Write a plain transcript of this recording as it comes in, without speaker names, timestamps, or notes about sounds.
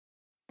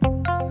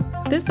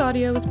This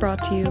audio is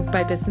brought to you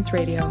by Business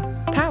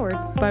Radio,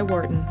 powered by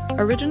Wharton,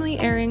 originally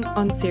airing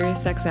on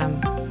SiriusXM.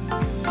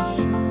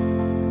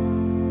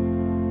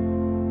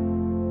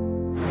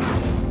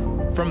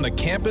 From the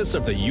campus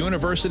of the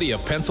University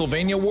of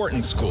Pennsylvania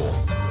Wharton School.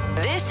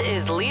 This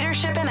is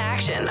Leadership in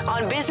Action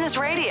on Business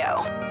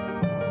Radio.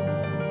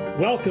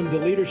 Welcome to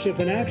Leadership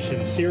in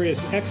Action,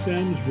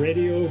 SiriusXM's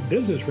radio,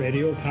 business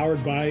radio,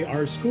 powered by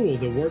our school,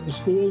 the Wharton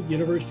School,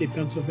 University of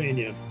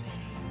Pennsylvania.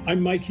 I'm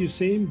Mike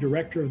Useem,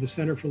 Director of the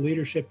Center for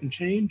Leadership and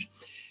Change,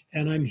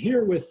 and I'm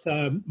here with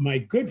my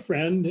good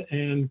friend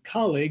and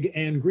colleague,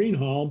 Ann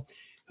Greenhall,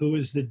 who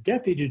is the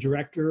Deputy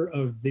Director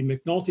of the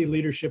McNulty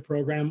Leadership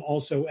Program,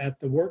 also at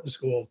the Wharton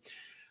School.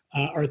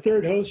 Our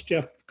third host,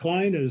 Jeff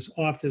Klein, is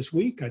off this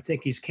week. I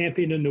think he's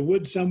camping in the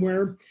woods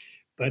somewhere,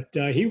 but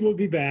he will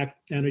be back.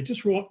 And I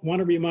just want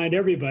to remind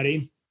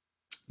everybody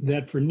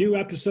that for new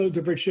episodes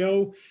of our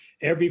show,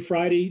 every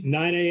Friday,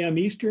 9 a.m.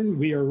 Eastern,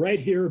 we are right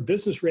here,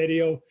 Business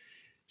Radio,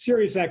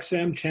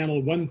 SiriusXM channel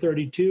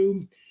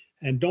 132.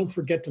 And don't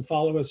forget to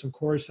follow us, of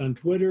course, on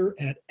Twitter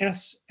at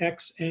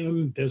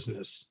SXM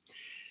Business.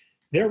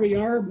 There we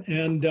are.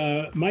 And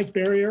Mike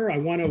Barriere, I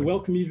want to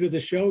welcome you to the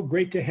show.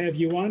 Great to have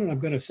you on. And I'm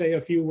going to say a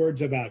few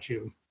words about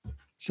you.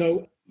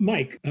 So,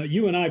 Mike,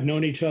 you and I have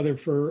known each other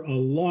for a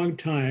long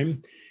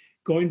time,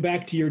 going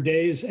back to your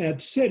days at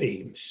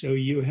Citi. So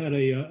you had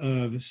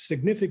a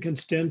significant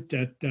stint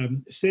at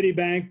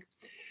Citibank.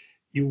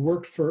 You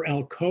worked for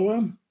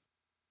Alcoa.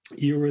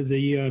 You were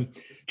the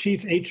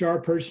chief HR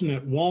person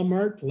at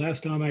Walmart.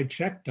 Last time I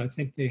checked, I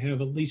think they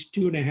have at least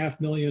 2.5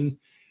 million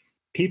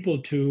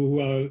people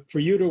for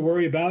you to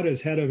worry about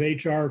as head of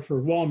HR for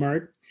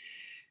Walmart.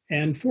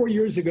 And 4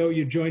 years ago,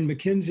 you joined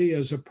McKinsey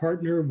as a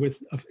partner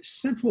with a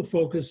central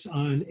focus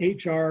on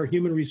HR,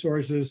 human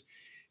resources,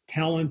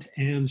 talent,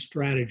 and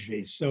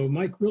strategy. So,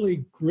 Mike,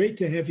 really great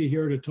to have you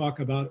here to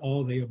talk about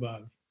all the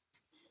above.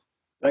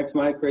 Thanks,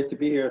 Mike. Great to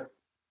be here.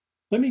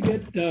 Let me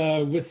get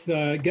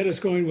us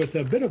going with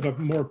a bit of a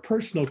more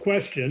personal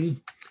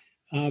question.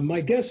 My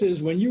guess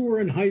is when you were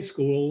in high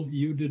school,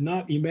 you did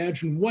not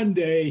imagine one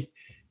day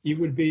you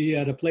would be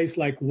at a place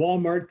like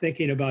Walmart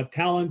thinking about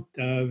talent,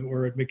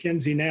 or at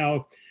McKinsey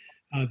now,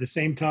 the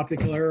same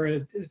topical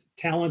area,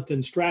 talent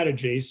and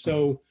strategy.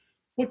 So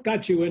what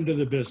got you into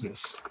the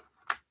business?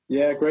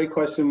 Yeah, great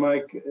question,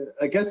 Mike.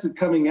 I guess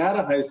coming out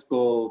of high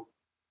school,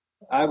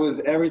 I was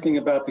everything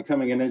about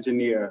becoming an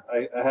engineer.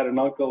 I had an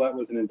uncle that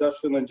was an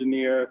industrial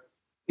engineer.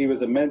 He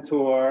was a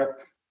mentor.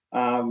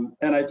 And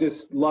I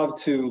just loved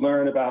to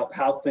learn about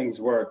how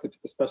things worked,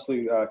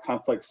 especially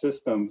complex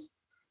systems.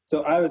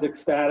 So I was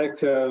ecstatic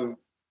to,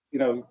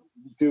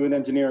 do an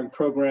engineering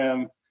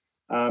program.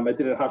 I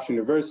did it at Hofstra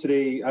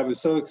University. I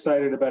was so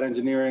excited about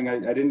engineering. I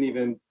didn't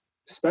even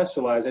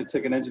specialize. I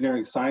took an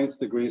engineering science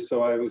degree,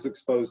 so I was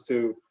exposed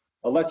to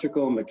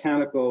electrical,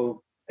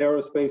 mechanical,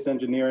 aerospace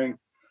engineering.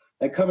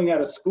 And coming out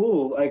of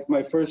school,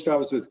 my first job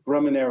was with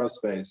Grumman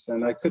Aerospace,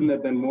 and I couldn't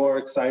have been more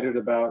excited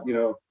about,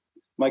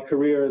 my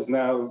career is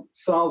now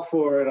solved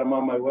for it. I'm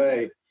on my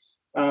way.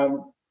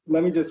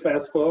 Let me just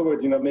fast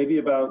forward, maybe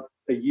about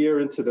a year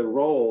into the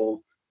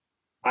role,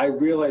 I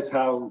realized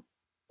how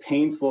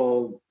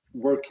painful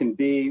work can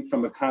be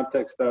from a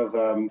context of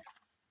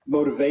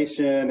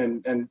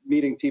motivation and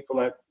meeting people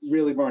that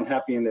really weren't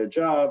happy in their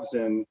jobs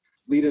and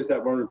leaders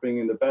that weren't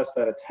bringing the best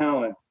out of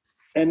talent.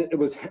 And it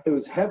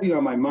was heavy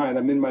on my mind.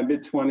 I'm in my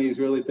mid-20s,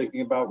 really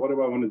thinking about what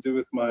do I want to do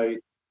with my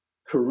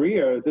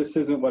career? This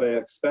isn't what I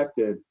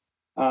expected.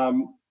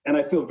 And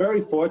I feel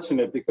very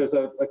fortunate because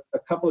a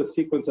couple of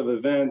sequence of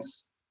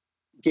events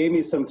gave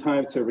me some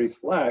time to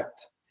reflect.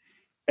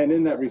 And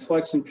in that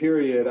reflection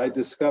period, I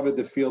discovered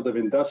the field of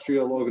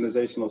industrial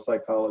organizational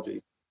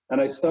psychology. And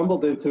I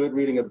stumbled into it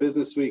reading a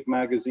Business Week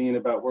magazine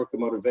about work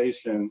and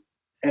motivation.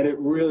 And it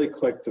really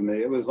clicked for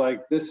me. It was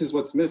like, this is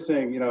what's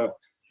missing,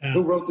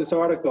 Who wrote this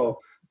article?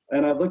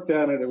 And I looked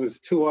down and it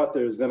was two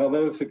authors. And I'll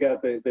never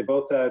forget, they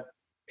both had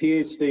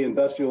PhD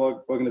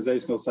industrial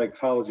organizational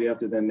psychology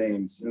after their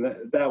names. And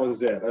that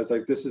was it. I was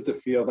like, this is the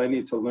field I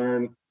need to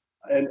learn.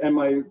 And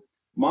my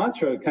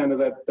mantra kind of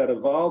that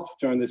evolved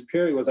during this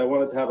period was I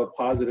wanted to have a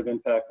positive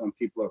impact on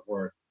people at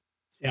work.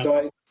 Yeah.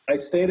 So I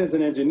stayed as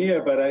an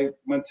engineer, but I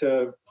went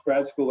to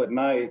grad school at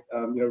night,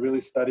 really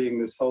studying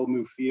this whole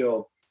new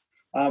field.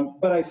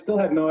 But I still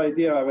had no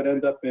idea I would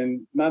end up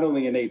in not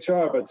only in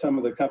HR, but some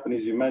of the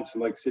companies you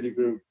mentioned, like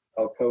Citigroup,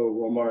 Alcoa,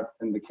 Walmart,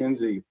 and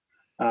McKinsey.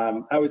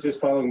 I was just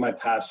following my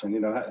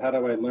passion. How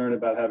do I learn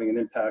about having an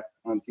impact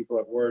on people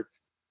at work?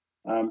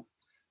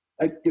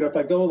 If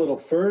I go a little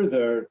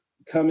further,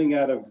 coming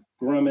out of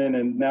Grumman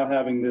and now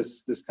having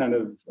this kind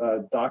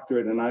of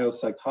doctorate in IO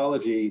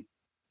psychology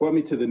brought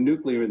me to the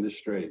nuclear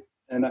industry.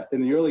 And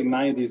in the early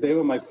 90s, they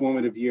were my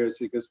formative years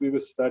because we were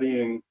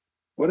studying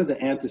what are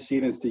the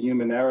antecedents to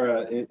human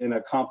error in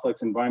a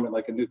complex environment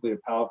like a nuclear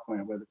power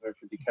plant where it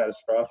could be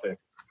catastrophic.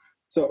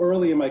 So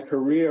early in my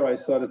career, I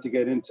started to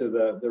get into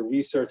the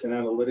research and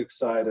analytics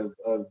side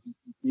of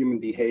human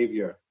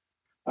behavior.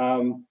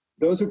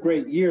 Those were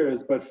great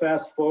years, but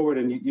fast forward,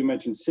 and you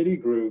mentioned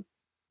Citigroup,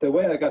 the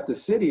way I got to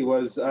Citi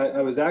was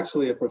I was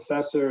actually a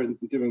professor and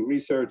doing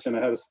research, and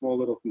I had a small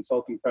little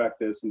consulting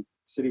practice, and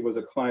Citi was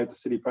a client to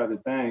Citi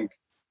Private Bank.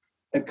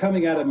 And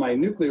coming out of my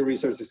nuclear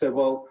research, I said,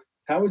 well,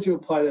 how would you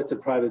apply that to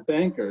private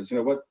bankers?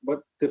 What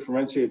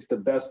differentiates the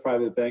best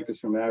private bankers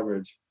from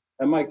average?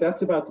 And Mike,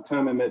 that's about the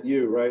time I met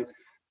you, right?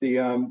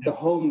 The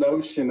whole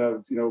notion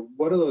of,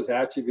 what are those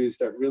attributes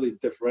that really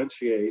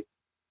differentiate?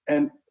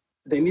 And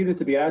they needed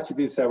to be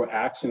attributes that were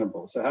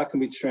actionable. So how can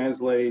we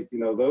translate,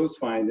 those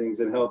findings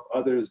and help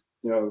others,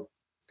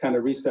 kind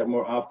of reach that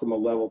more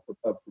optimal level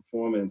of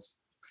performance?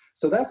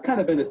 So that's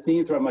kind of been a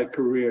theme throughout my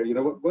career.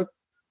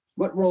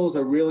 What roles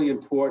are really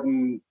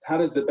important? How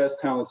does the best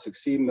talent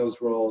succeed in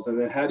those roles? And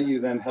then how do you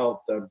then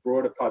help the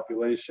broader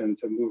population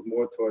to move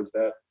more towards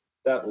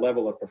that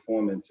level of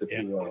performance, if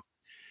you will?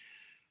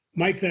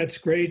 Mike, that's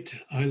great.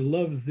 I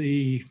love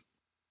the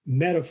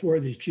metaphor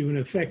that you in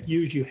effect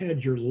used. You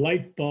had your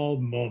light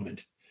bulb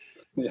moment.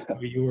 Yeah. So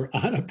you were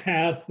on a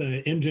path,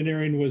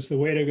 engineering was the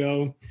way to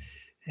go.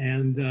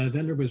 And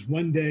then there was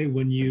one day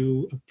when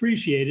you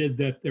appreciated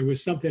that there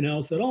was something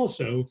else that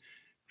also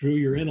drew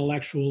your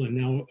intellectual and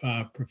now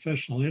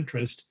professional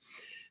interest.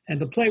 And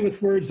to play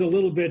with words a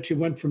little bit, you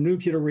went from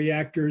nuclear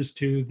reactors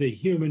to the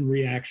human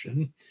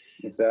reaction.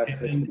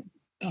 Exactly. And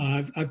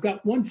I've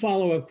got one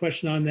follow-up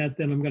question on that,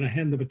 then I'm going to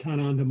hand the baton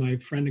on to my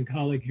friend and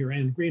colleague here,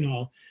 Ann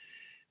Greenhall.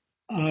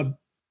 And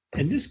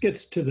this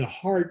gets to the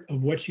heart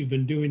of what you've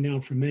been doing now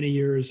for many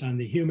years on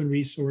the human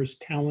resource,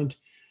 talent,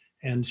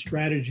 and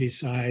strategy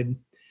side.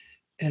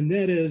 And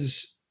that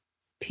is,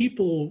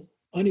 people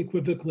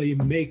unequivocally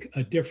make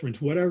a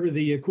difference. Whatever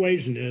the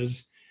equation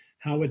is,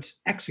 how it's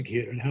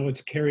executed, how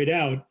it's carried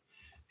out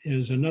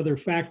is another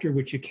factor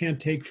which you can't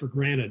take for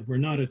granted. We're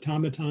not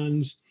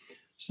automatons.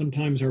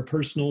 Sometimes our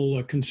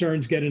personal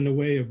concerns get in the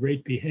way of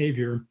great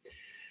behavior.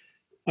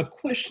 A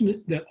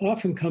question that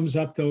often comes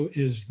up, though,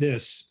 is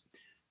this: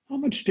 how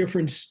much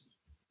difference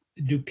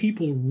do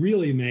people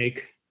really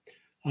make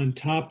on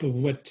top of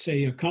what,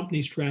 say, a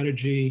company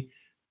strategy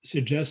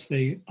suggests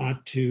they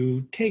ought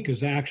to take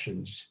as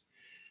actions?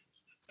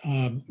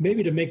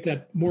 Maybe to make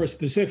that more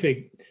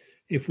specific,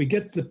 if we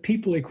get the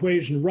people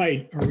equation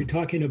right, are we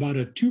talking about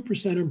a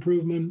 2%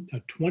 improvement, a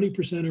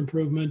 20%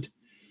 improvement?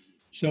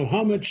 So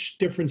how much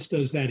difference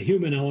does that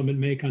human element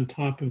make on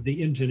top of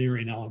the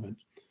engineering element?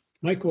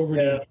 Mike, over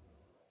to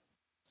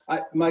you.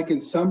 Mike, in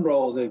some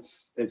roles,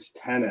 it's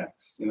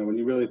 10x. When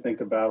you really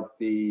think about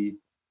the,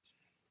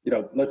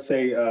 let's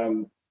say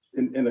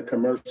in the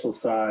commercial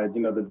side,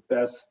 the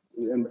best,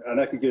 and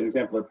I could give an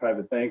example of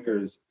private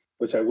bankers,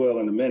 which I will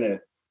in a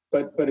minute,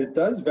 but it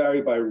does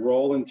vary by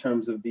role in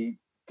terms of the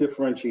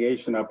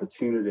differentiation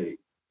opportunity.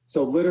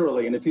 So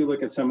literally, and if you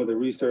look at some of the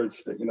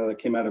research that, that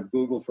came out of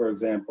Google, for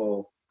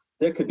example,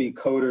 there could be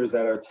coders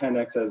that are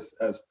 10x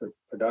as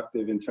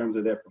productive in terms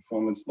of their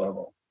performance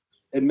level.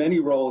 In many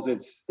roles,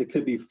 it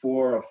could be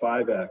 4 or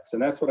 5x,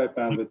 and that's what I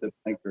found with the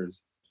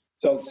bankers.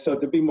 So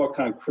to be more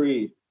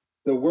concrete,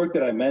 the work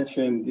that I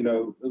mentioned,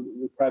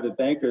 with private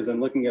bankers and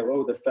looking at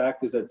the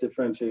factors that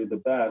differentiated the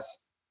best,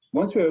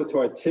 once we're able to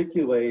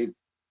articulate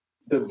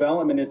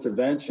development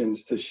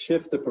interventions to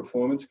shift the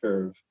performance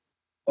curve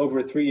over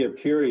a 3-year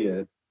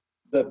period,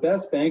 the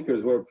best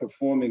bankers were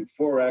performing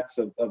 4x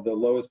of the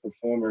lowest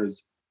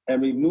performers,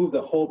 and we moved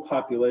the whole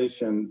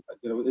population.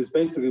 It's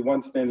basically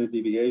one standard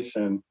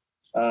deviation,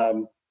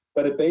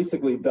 but it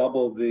basically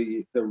doubled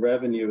the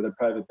revenue of the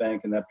private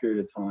bank in that period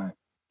of time.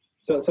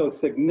 So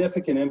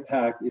significant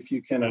impact if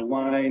you can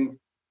align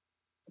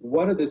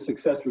what are the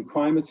success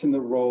requirements in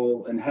the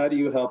role and how do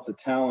you help the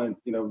talent,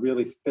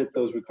 really fit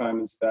those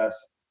requirements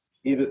best,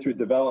 either through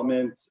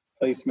development,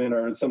 placement,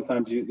 or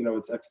sometimes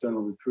it's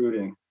external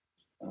recruiting.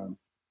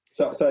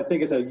 So I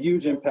think it's a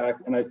huge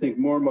impact, and I think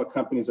more and more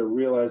companies are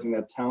realizing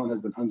that talent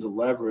has been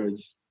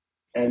under-leveraged,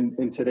 and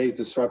in today's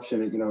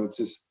disruption,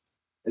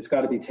 it's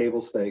got to be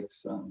table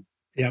stakes.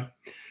 Yeah,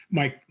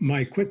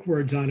 my quick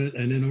words on it,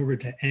 and then over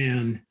to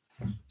Ann.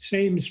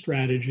 Same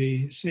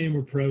strategy, same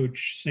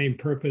approach, same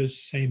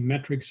purpose, same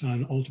metrics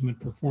on ultimate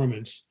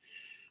performance.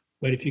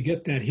 But if you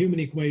get that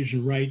human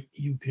equation right,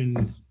 you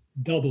can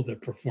double the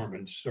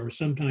performance, or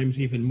sometimes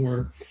even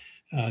more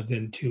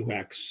than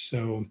 2x.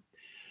 So,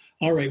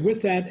 all right,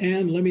 with that,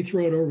 Ann, let me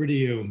throw it over to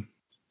you.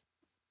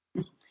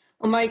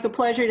 Well, Mike, a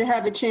pleasure to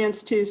have a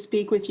chance to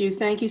speak with you.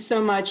 Thank you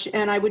so much.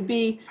 And I would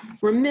be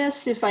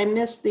remiss if I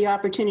missed the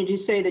opportunity to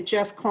say that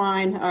Jeff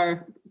Klein,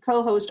 our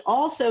co-host,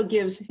 also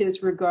gives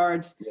his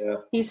regards. Yeah.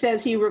 He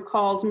says he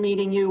recalls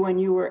meeting you when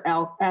you were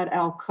at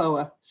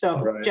Alcoa. So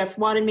right. Jeff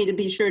wanted me to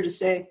be sure to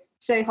say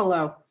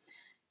hello.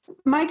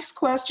 Mike's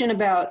question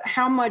about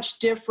how much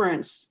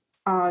difference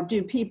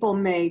do people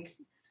make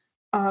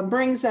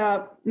brings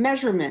up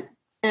measurement.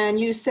 And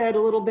you said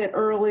a little bit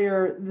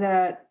earlier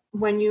that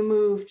when you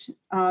moved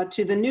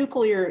to the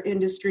nuclear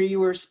industry, you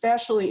were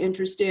especially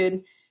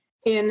interested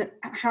in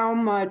how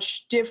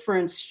much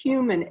difference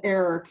human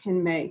error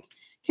can make.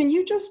 Can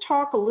you just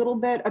talk a little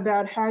bit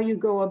about how you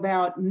go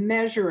about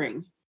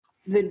measuring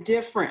the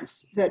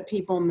difference that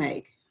people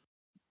make?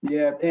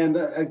 Yeah, and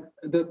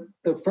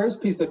the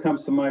first piece that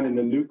comes to mind in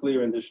the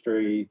nuclear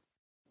industry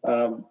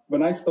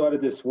When I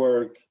started this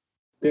work,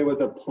 there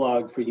was a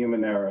plug for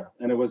human error,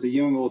 and it was a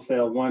human will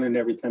fail 1 in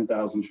every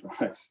 10,000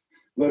 tries,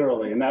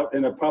 literally. And that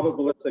in a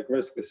probabilistic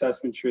risk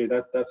assessment tree,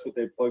 that's what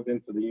they plugged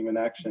in for the human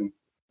action.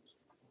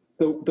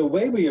 The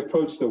way we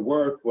approached the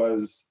work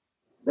was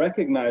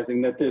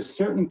recognizing that there's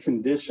certain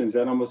conditions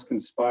that almost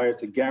conspire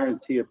to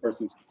guarantee a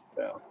person's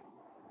fail.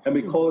 And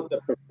we call it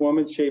the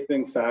performance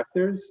shaping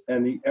factors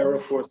and the error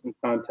forcing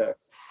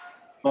context.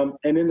 And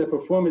in the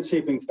performance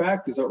shaping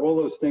factors are all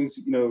those things,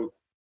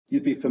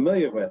 you'd be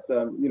familiar with,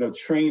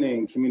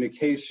 training,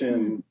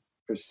 communication,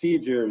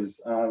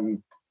 procedures,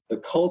 the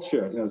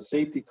culture,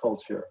 safety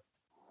culture.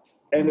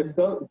 And if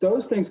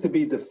those things could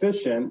be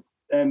deficient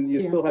and you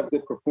still have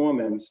good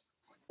performance,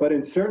 but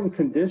in certain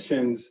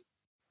conditions,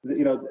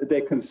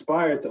 they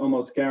conspire to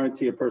almost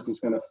guarantee a person's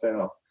going to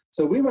fail.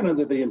 So we went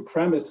under the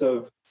premise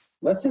of,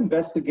 let's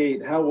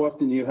investigate how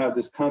often you have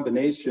this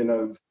combination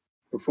of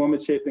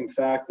performance shaping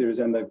factors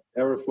and the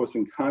error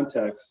forcing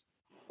context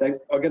that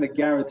are going to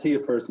guarantee a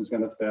person's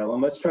going to fail.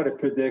 And let's try to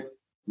predict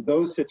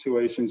those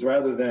situations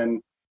rather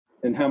than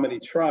in how many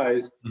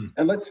tries.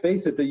 And let's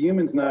face it, the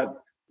human's not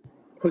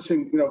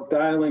pushing,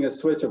 dialing a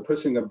switch or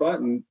pushing a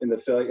button in the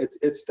failure.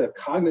 It's the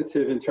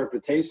cognitive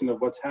interpretation of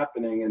what's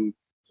happening and,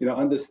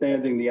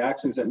 understanding the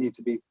actions that need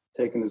to be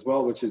taken as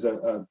well, which is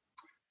a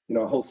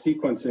whole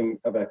sequencing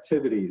of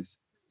activities.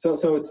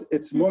 So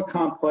it's more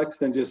complex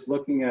than just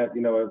looking at,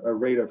 a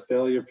rate of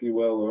failure, if you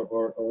will,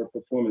 or a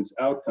performance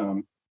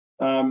outcome.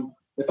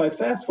 If I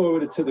fast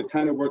forwarded to the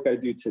kind of work I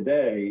do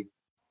today,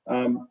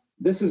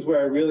 this is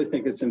where I really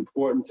think it's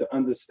important to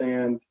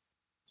understand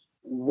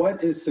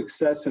what is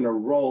success in a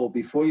role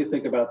before you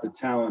think about the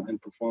talent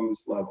and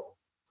performance level.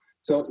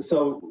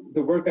 So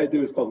the work I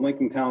do is called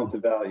linking talent to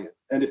value.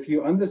 And if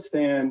you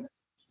understand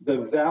the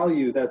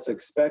value that's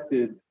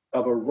expected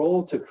of a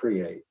role to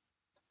create,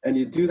 and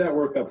you do that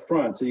work up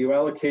front, so you're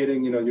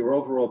allocating, your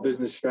overall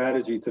business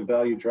strategy to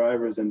value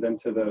drivers and then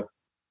to the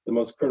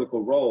most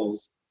critical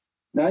roles,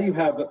 now you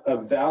have a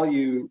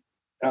value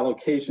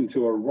allocation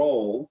to a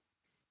role.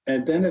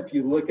 And then if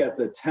you look at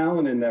the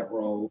talent in that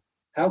role,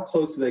 how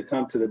close do they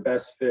come to the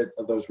best fit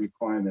of those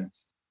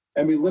requirements?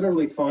 And we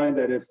literally find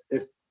that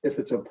if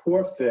it's a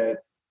poor fit,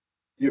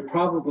 you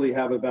probably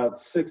have about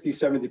 60,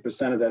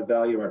 70% of that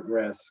value at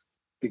risk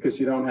because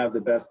you don't have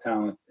the best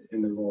talent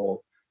in the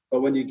role.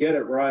 But when you get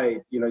it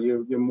right,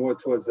 you're more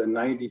towards the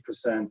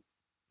 90%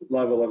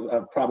 level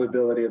of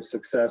probability of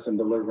success in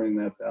delivering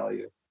that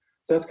value.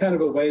 So that's kind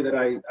of a way that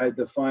I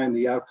define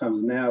the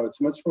outcomes now.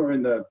 It's much more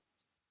in the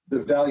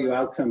value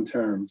outcome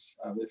terms,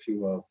 if you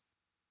will.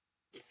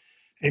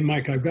 Hey,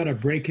 Mike, I've got to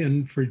break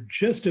in for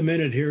just a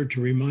minute here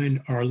to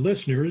remind our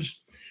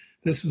listeners,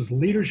 this is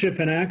Leadership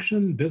in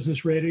Action,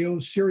 Business Radio,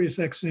 Sirius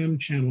XM,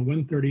 Channel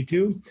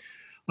 132.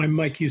 I'm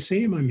Mike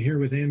Useem. I'm here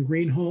with Ann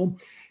Greenhall,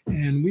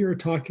 and we are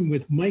talking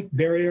with Mike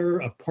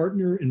Barriere, a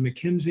partner in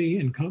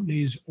McKinsey &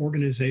 Company's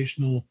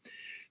organizational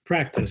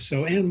practice.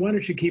 So, Ann, why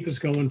don't you keep us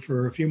going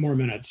for a few more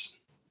minutes?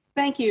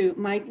 Thank you,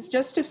 Mike.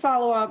 Just to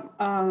follow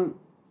up,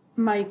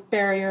 Mike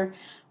Barriere,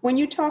 when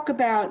you talk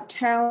about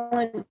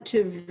talent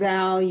to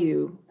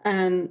value,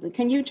 and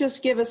can you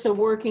just give us a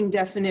working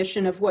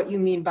definition of what you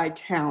mean by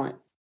talent?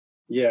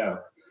 Yeah.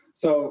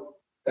 So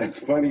it's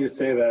funny you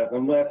say that.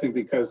 I'm laughing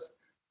because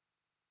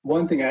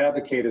one thing I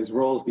advocate is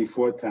roles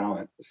before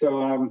talent.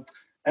 So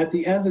at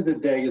the end of the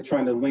day, you're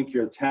trying to link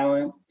your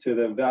talent to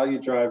the value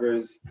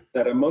drivers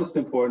that are most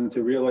important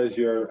to realize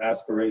your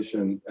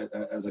aspiration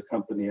as a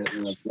company, as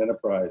an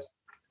enterprise.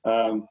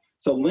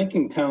 So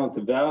linking talent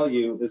to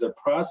value is a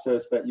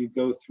process that you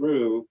go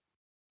through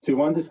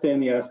to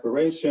understand the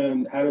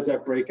aspiration. How does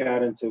that break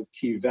out into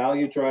key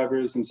value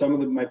drivers? And some of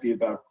them might be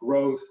about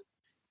growth.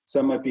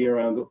 Some might be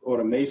around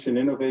automation,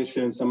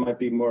 innovation. Some might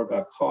be more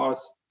about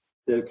cost.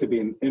 There could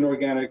be an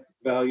inorganic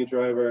value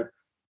driver.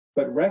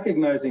 But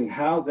recognizing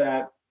how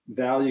that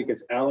value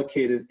gets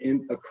allocated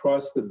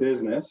across the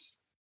business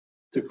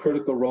to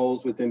critical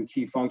roles within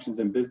key functions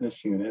and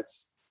business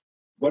units.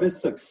 What is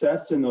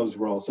success in those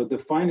roles? So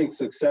defining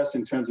success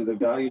in terms of the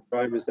value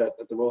drivers that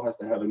the role has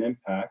to have an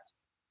impact,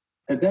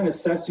 and then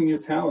assessing your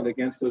talent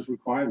against those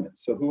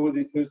requirements. So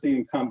who's the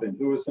incumbent?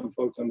 Who are some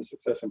folks on the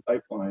succession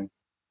pipeline?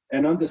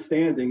 And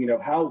understanding,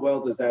 how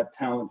well does that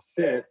talent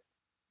fit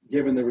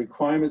given the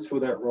requirements for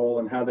that role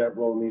and how that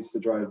role needs to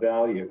drive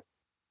value.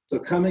 So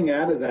coming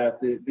out of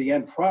that, the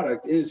end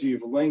product is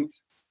you've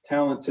linked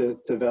talent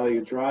to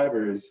value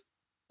drivers,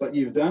 but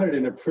you've done it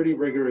in a pretty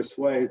rigorous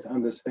way to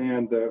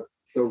understand the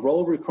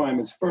role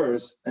requirements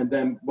first, and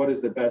then what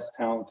is the best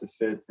talent to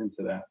fit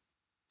into that.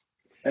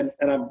 And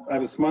I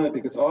was smiling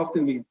because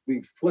often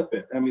we flip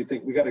it and we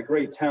think we got a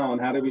great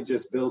talent. How do we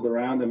just build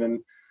around them? And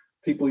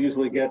people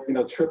usually get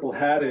triple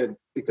hatted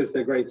because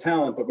they're great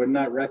talent, but we're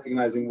not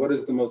recognizing what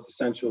is the most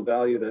essential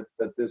value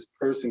that this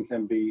person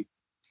can be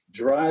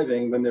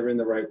driving when they're in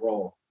the right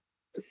role.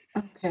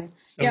 Okay.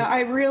 Yeah,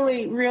 I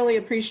really, really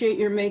appreciate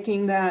your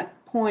making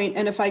that point.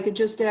 And if I could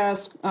just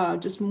ask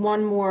just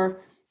one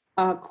more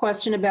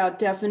question about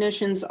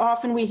definitions.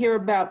 Often we hear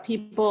about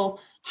people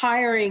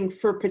hiring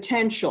for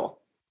potential.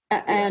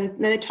 And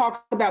they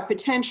talk about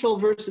potential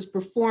versus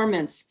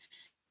performance.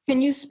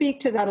 Can you speak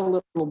to that a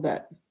little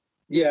bit?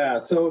 Yeah,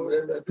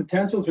 so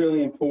potential is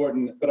really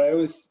important, but I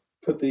always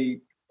put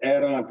the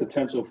add-on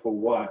potential for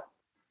what?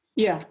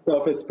 Yeah.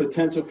 So if it's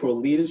potential for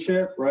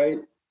leadership, right?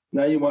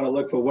 Now you want to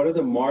look for what are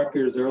the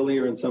markers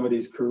earlier in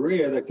somebody's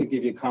career that could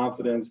give you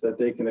confidence that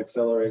they can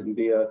accelerate and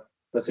be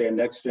let's say, a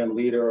next-gen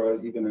leader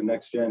or even a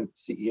next-gen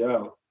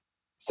CEO.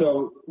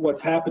 So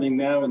what's happening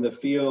now in the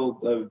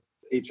field of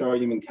HR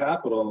human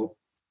capital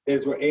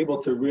is we're able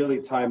to really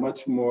tie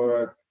much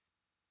more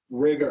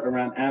rigor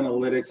around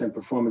analytics and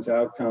performance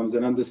outcomes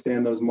and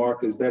understand those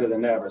markers better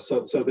than ever.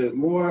 So there's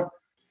more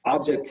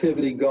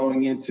objectivity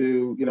going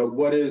into,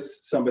 what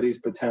is somebody's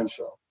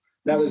potential.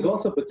 Now, there's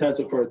also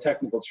potential for a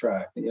technical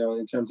track,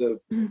 in terms of,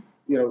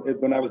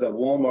 when I was at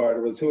Walmart,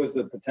 it was who has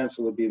the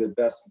potential to be the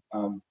best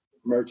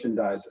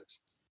merchandisers.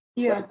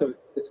 Yeah. Right? So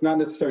it's not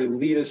necessarily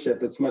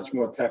leadership, it's much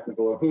more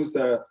technical, or who's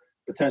the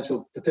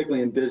potential,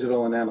 particularly in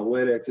digital and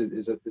analytics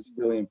is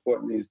really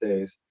important these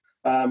days.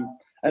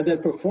 And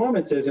then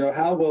performance is,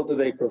 how well do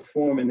they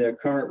perform in their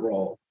current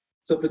role?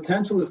 So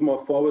potential is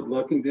more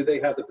forward-looking. Do they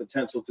have the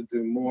potential to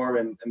do more,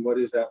 and what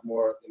does that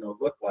more,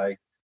 look like?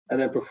 And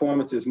then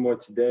performance is more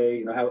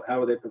today.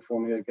 How are they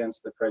performing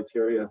against the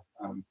criteria?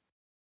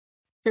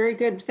 Very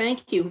good.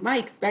 Thank you.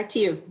 Mike, back to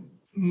you.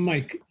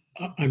 Mike,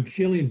 I'm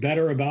feeling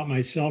better about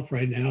myself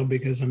right now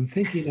because I'm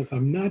thinking if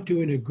I'm not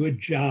doing a good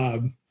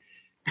job,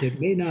 it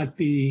may not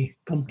be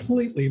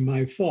completely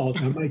my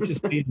fault. I might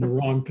just be in the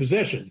wrong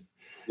position.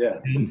 Yeah.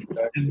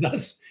 And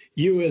thus,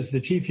 you as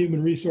the Chief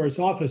Human Resource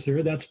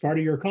Officer, that's part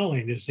of your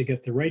calling, is to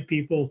get the right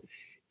people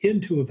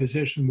into a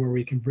position where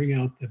we can bring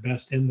out the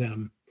best in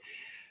them.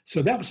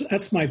 So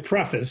that's my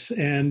preface.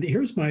 And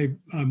here's my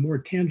more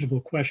tangible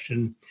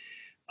question.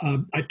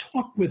 I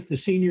talked with the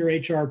senior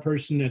HR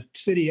person at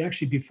Citi,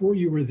 actually before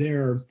you were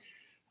there,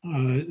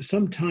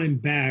 some time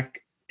back,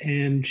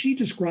 and she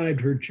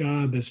described her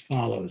job as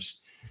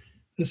follows.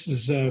 This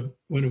is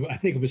when I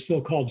think it was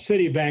still called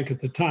Citibank at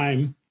the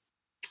time.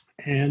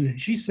 And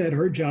she said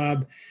her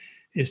job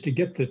is to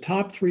get the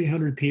top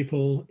 300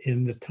 people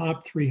in the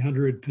top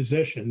 300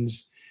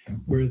 positions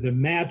where the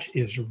match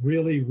is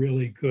really,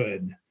 really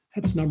good.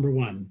 That's number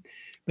one.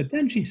 But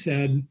then she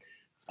said,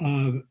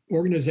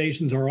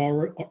 organizations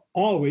are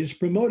always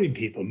promoting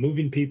people,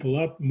 moving people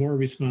up, more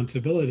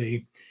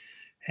responsibility.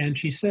 And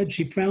she said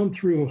she found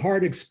through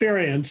hard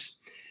experience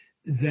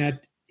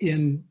that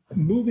in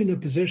moving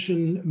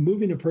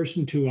a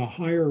person to a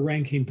higher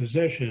ranking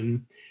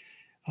position,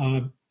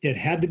 it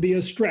had to be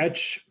a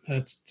stretch.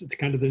 It's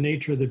kind of the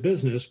nature of the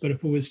business. But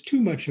if it was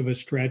too much of a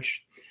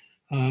stretch,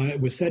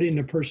 it was setting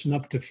a person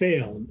up to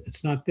fail.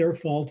 It's not their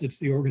fault. It's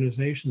the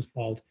organization's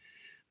fault.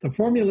 The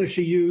formula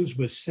she used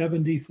was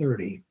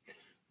 70-30.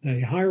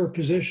 The higher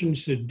position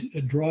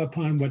should draw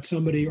upon what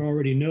somebody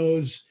already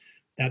knows,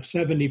 that's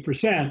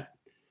 70%,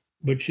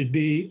 but should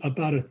be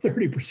about a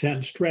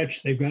 30%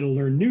 stretch. They've got to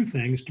learn new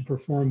things to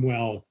perform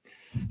well.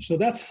 So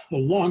that's a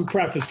long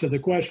preface to the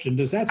question.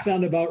 Does that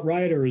sound about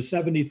right, or is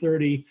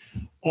 70-30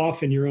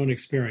 off in your own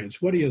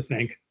experience? What do you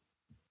think?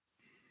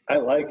 I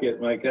like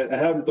it, Mike. I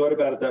haven't thought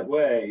about it that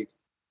way.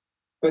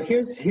 But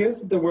here's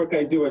the work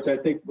I do, which I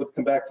think would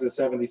come back to the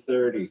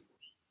 70-30.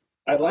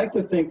 I'd like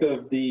to think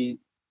of the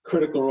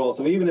critical role.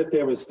 So even if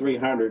there was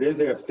 300, is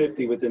there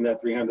 50 within that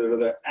 300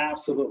 that are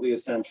absolutely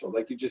essential?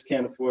 Like you just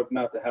can't afford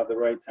not to have the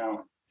right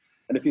talent.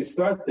 And if you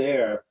start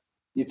there,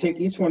 you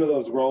take each one of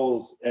those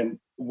roles and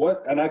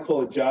I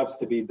call it jobs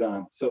to be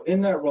done. So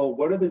in that role,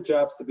 what are the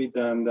jobs to be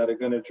done that are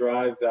going to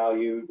drive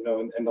value,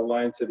 and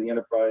align to the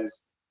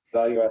enterprise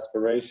value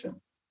aspiration?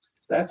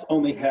 That's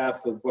only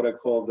half of what I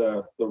call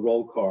the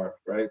role card,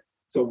 right?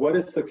 So what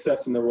does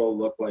success in the role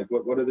look like?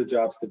 What are the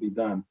jobs to be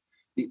done?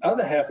 The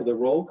other half of the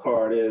role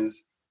card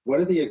is, what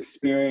are the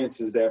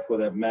experiences, therefore,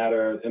 that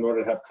matter in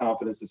order to have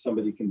confidence that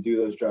somebody can do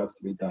those jobs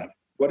to be done?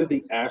 What are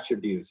the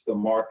attributes, the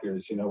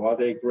markers? Are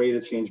they great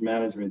at change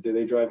management? Do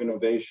they drive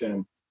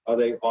innovation? Are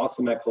they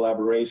awesome at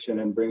collaboration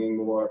and bringing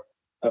more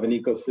of an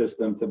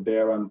ecosystem to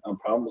bear on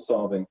problem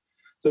solving?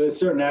 So there's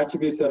certain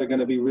attributes that are going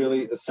to be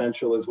really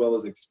essential, as well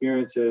as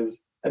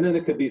experiences. And then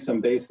there could be some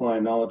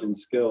baseline knowledge and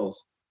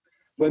skills.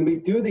 When we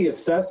do the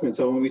assessment,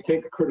 so when we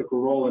take a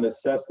critical role and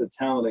assess the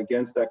talent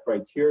against that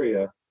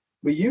criteria,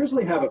 we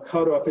usually have a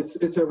cutoff.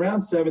 It's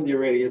around 70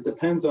 or 80. It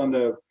depends on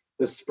the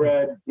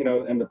spread,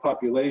 and the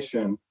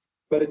population.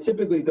 But it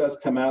typically does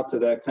come out to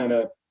that kind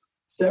of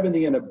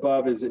 70 and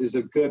above is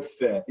a good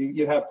fit.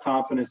 You have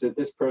confidence that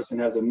this person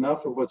has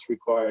enough of what's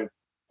required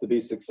to be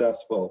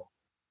successful.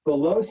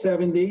 Below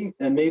 70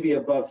 and maybe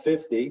above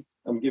 50,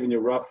 I'm giving you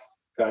rough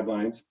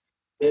guidelines,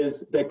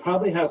 is they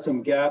probably have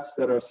some gaps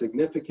that are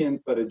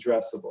significant but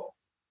addressable.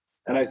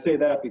 And I say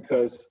that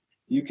because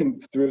you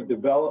can, through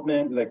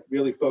development, like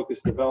really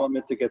focused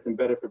development to get them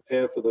better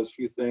prepared for those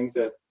few things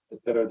that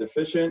are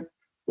deficient,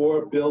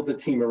 or build a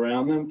team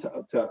around them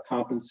to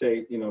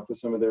compensate, for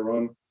some of their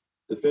own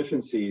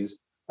deficiencies.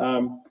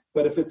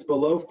 But if it's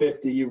below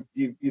 50,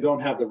 you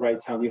don't have the right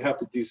talent. You have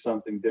to do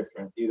something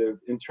different, either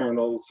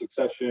internal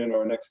succession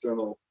or an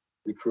external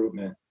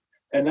recruitment.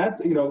 And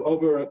that's,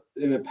 over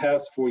in the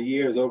past 4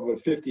 years, over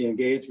 50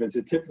 engagements,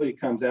 it typically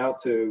comes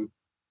out to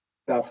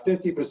about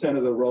 50%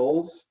 of the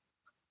roles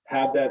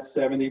have that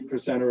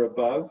 70% or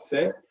above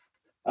fit.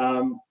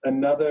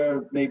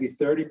 Another maybe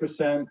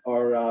 30%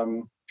 are,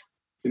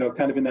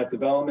 kind of in that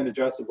development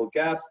addressable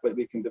gaps, but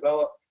we can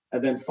develop.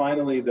 And then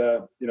finally,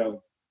 the,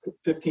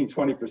 15,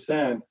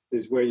 20%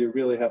 is where you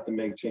really have to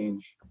make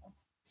change.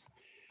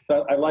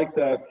 So I like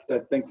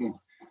that thinking.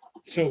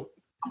 So,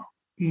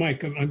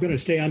 Mike, I'm going to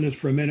stay on this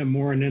for a minute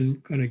more and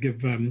then going to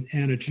give Ann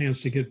a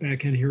chance to get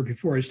back in here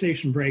before our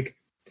station break.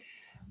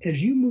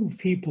 As you move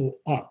people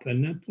up,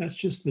 and that's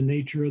just the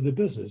nature of the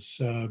business,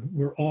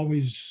 we're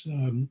always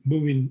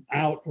moving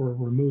out or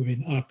we're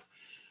moving up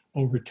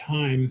over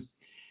time.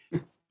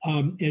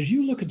 As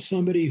you look at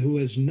somebody who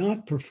has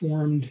not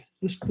performed,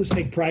 let's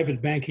take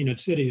private banking at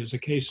Citi as a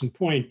case in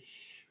point,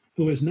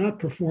 who has not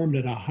performed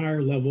at a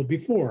higher level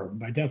before.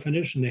 By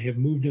definition, they have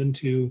moved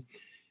into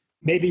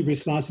maybe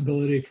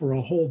responsibility for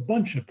a whole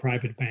bunch of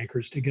private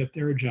bankers to get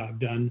their job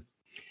done.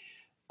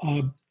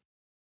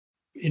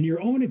 In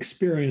your own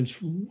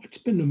experience, what's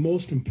been the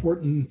most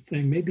important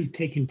thing, maybe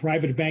taking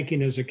private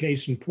banking as a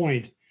case in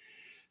point,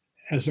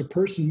 as a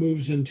person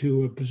moves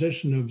into a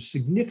position of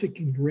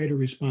significant greater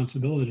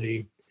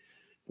responsibility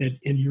that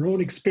in your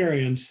own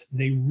experience,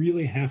 they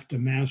really have to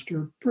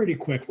master pretty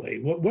quickly?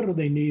 What do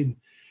they need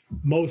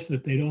most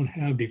that they don't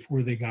have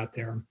before they got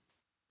there?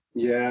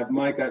 Yeah,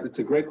 Mike, it's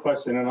a great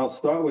question. And I'll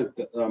start with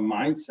the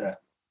mindset.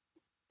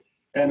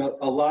 And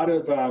a lot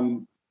of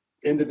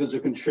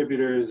individual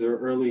contributors or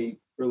early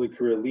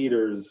career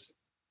leaders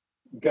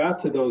got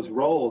to those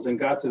roles and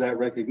got to that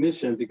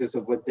recognition because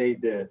of what they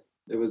did.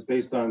 It was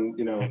based on,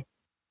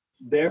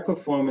 their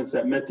performance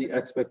that met the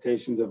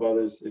expectations of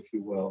others, if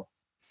you will.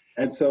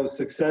 And so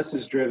success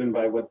is driven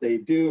by what they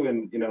do.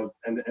 And,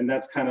 and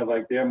that's kind of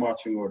like their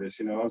marching orders.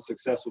 I'm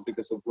successful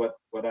because of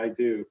what I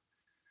do.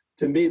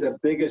 To me, the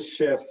biggest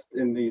shift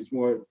in these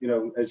more,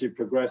 as you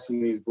progress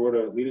in these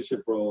broader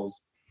leadership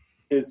roles,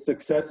 is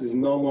success is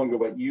no longer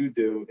what you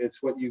do.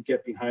 It's what you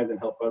get behind and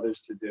help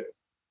others to do.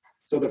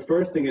 So the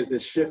first thing is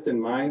this shift in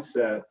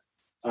mindset,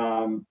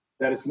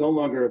 that it's no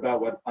longer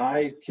about what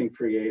I can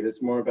create.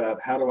 It's more about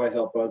how do I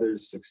help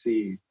others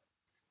succeed.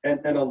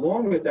 And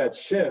along with that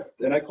shift,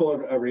 and I call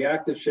it a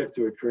reactive shift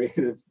to a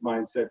creative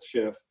mindset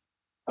shift,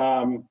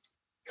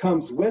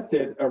 comes with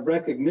it a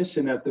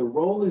recognition that the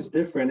role is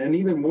different and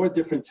even more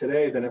different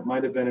today than it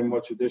might have been in more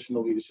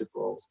traditional leadership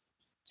roles.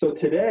 So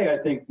today, I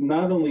think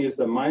not only is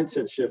the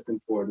mindset shift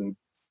important,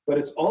 but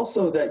it's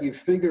also that you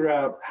figure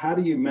out how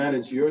do you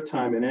manage your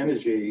time and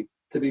energy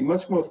to be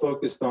much more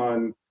focused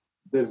on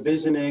the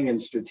visioning and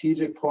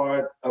strategic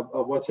part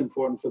of what's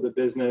important for the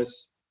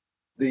business,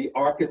 the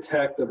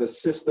architect of a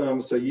system,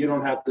 so you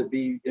don't have to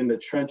be in the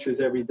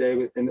trenches every day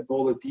with in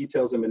all the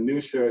details and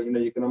minutiae.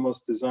 You can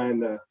almost design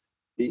the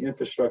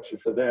infrastructure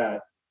for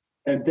that.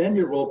 And then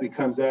your role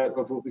becomes that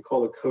of what we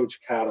call a coach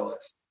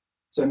catalyst.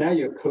 So now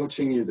you're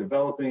coaching, you're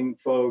developing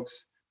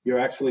folks, you're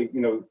actually,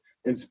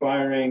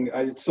 inspiring.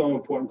 It's so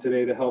important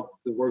today to help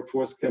the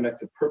workforce connect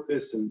to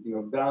purpose and,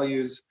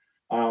 values.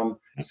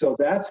 So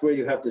that's where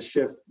you have to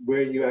shift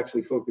where you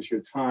actually focus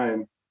your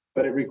time.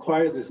 But it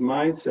requires this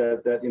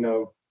mindset that,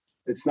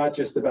 it's not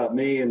just about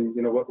me and,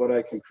 what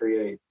I can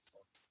create.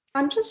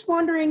 I'm just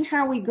wondering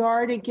how we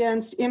guard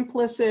against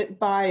implicit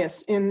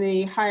bias in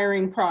the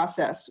hiring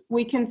process.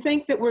 We can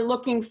think that we're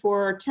looking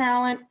for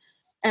talent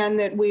and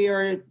that we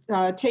are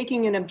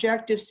taking an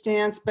objective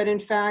stance, but in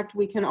fact,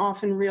 we can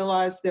often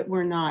realize that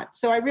we're not.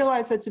 So I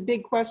realize that's a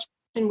big question.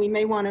 We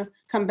may want to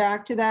come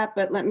back to that,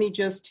 but let me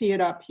just tee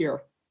it up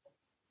here.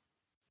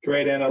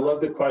 Great, Ann. I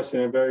love the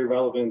question and very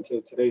relevant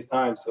to today's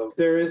time. So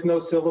there is no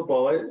silver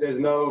bullet. There's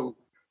no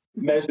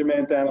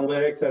measurement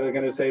analytics that are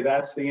going to say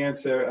that's the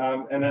answer.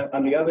 And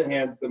on the other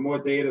hand, the more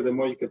data, the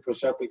more you could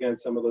push up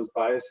against some of those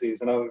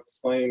biases. And I'll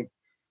explain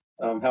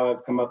how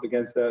I've come up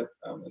against that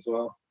as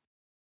well.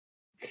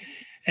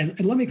 And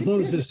let me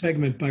close this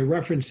segment by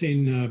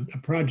referencing a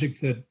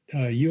project that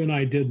you and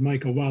I did,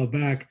 Mike, a while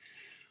back,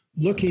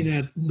 looking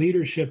at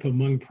leadership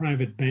among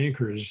private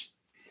bankers.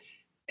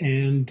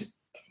 And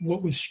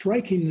what was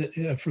striking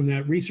from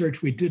that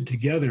research we did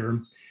together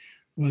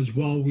was,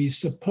 while we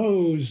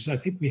suppose, I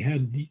think we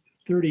had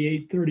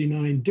 38,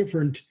 39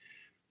 different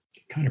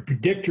kind of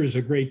predictors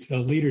of great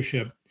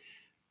leadership,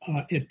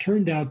 it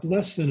turned out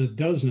less than a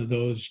dozen of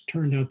those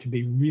turned out to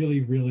be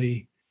really,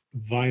 really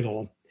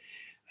vital.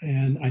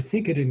 And I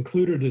think it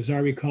included, as I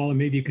recall, and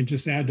maybe you can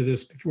just add to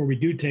this before we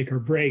do take our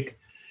break,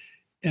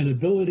 an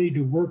ability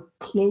to work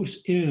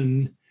close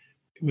in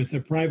with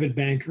a private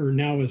banker,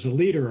 now as a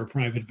leader of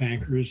private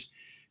bankers,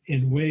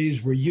 in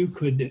ways where you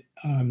could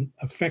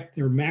affect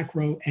their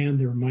macro and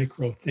their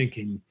micro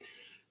thinking.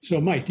 So,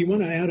 Mike, do you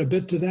want to add a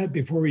bit to that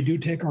before we do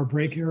take our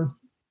break here?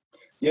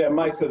 Yeah,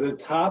 Mike, so the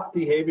top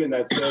behavior in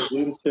that sales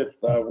leadership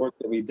work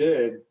that we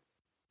did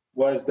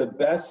was the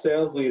best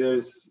sales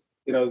leaders,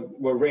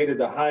 were rated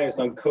the highest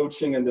on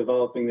coaching and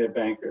developing their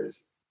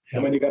bankers. Yep.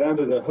 And when you got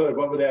under the hood,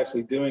 what were they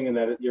actually doing in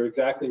that? You're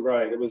exactly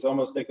right. It was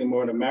almost thinking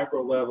more on a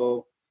macro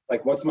level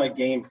like what's my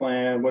game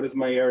plan? What is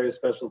my area of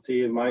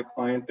specialty and my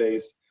client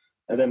base?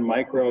 And then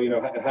micro,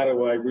 how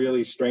do I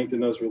really strengthen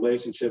those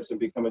relationships and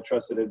become a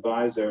trusted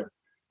advisor?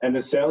 And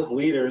the sales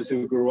leaders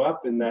who grew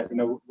up in that,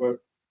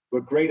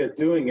 were great at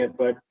doing it,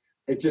 but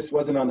it just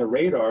wasn't on the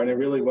radar, and it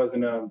really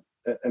wasn't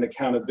an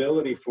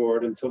accountability for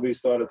it until we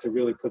started to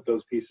really put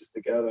those pieces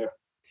together.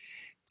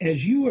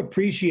 As you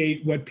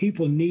appreciate what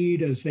people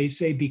need, as they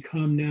say,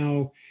 become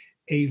now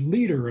a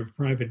leader of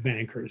private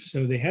bankers.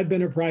 So they had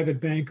been a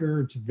private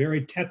banker. It's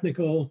very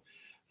technical.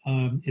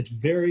 It's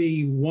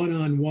very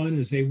one-on-one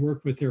as they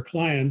work with their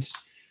clients.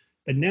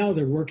 But now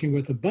they're working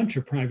with a bunch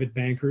of private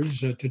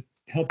bankers to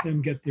help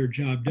them get their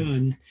job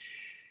done.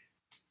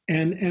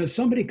 And as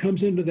somebody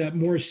comes into that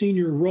more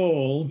senior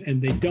role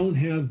and they don't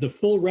have the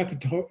full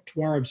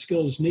repertoire of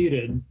skills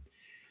needed,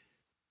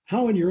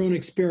 how, in your own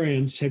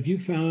experience, have you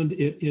found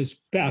it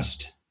is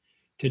best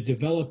to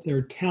develop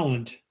their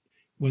talent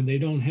when they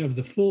don't have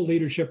the full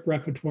leadership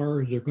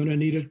repertoire? They're going to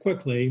need it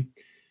quickly.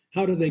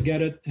 How do they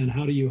get it, and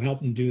how do you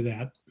help them do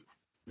that?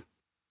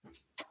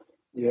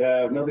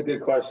 Yeah, another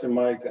good question,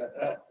 Mike.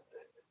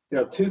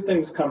 Two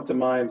things come to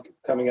mind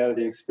coming out of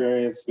the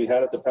experience we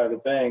had at the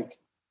private bank.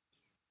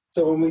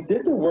 So when we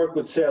did the work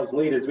with sales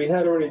leaders, we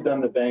had already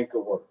done the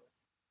banker work.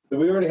 So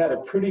we already had a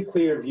pretty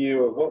clear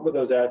view of what were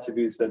those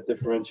attributes that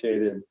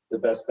differentiated the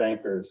best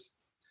bankers.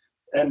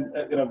 And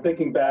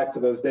thinking back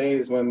to those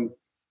days when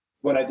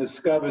I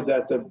discovered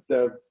that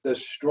the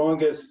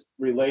strongest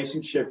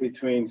relationship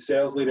between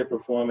sales leader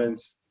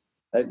performance,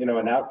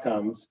 and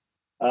outcomes,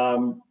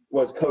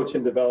 was coach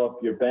and develop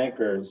your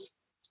bankers.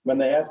 When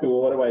they ask me,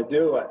 well, what do I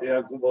do?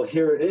 Well,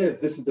 here it is.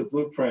 This is the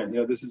blueprint.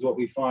 This is what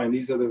we find.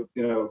 These are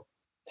the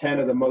 10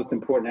 of the most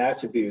important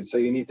attributes. So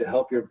you need to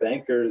help your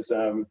bankers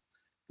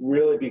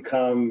really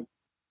become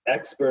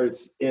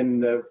experts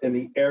in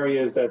the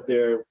areas that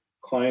their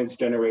clients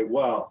generate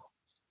wealth.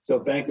 So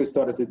bankers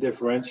started to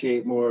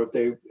differentiate more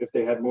if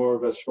they had more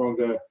of a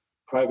stronger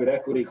private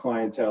equity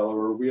clientele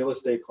or a real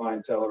estate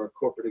clientele or a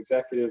corporate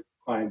executive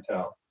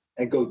clientele,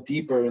 and go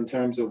deeper in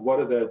terms of what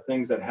are the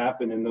things that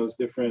happen in those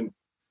different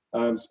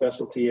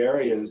specialty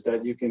areas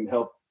that you can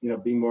help,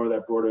 be more of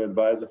that broader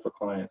advisor for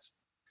clients.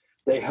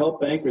 They help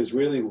bankers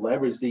really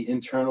leverage the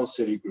internal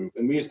Citigroup.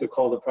 And we used to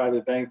call the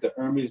private bank the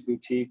Hermes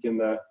boutique and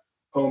the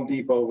Home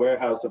Depot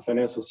warehouse of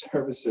financial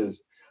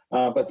services.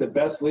 But the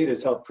best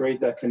leaders help create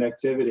that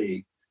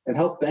connectivity and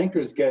help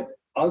bankers get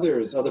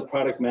other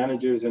product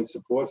managers and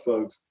support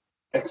folks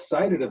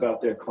excited about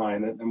their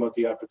client and what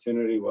the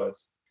opportunity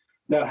was.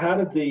 Now, how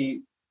did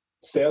the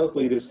sales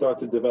leaders start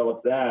to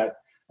develop that?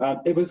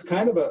 It was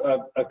kind of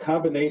a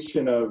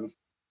combination of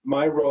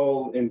my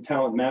role in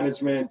talent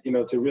management,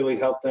 to really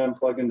help them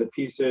plug in the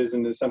pieces.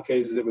 And in some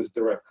cases, it was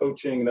direct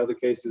coaching. In other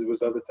cases, it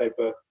was other type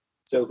of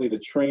sales leader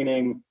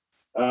training.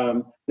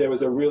 There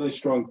was a really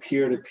strong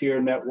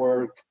peer-to-peer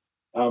network.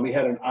 We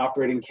had an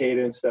operating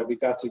cadence that we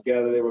got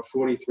together. There were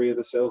 43 of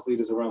the sales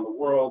leaders around the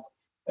world.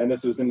 And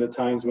this was in the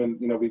times when,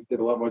 we did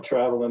a lot more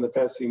travel in the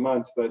past few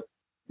months. But,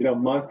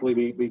 monthly,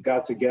 we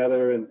got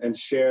together and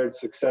shared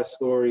success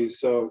stories.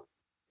 So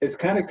it's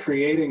kind of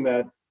creating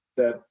that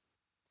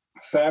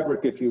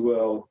fabric, if you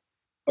will,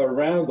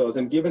 around those.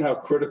 And given how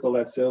critical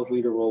that sales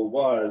leader role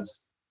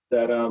was,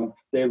 that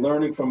they're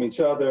learning from each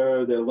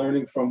other, they're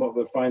learning from what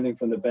we're finding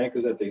from the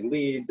bankers that they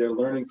lead, they're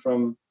learning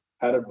from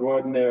how to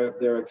broaden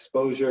their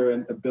exposure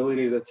and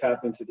ability to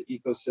tap into the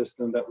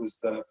ecosystem that was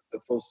the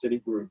full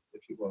Citigroup,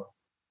 if you will.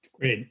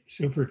 Great,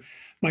 super.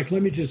 Mike,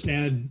 let me just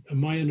add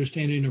my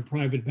understanding of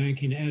private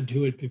banking, add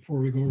to it before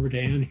we go over to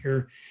Ann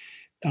here.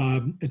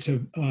 It's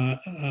an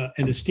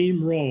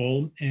esteemed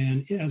role,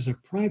 and as a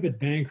private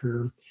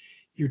banker,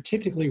 you're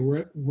typically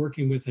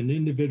working with an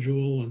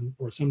individual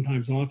or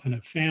sometimes often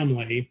a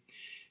family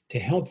to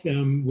help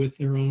them with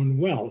their own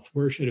wealth.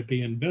 Where should it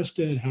be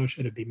invested? How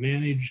should it be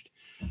managed?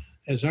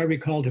 As I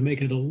recall, to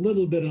make it a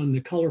little bit on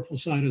the colorful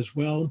side as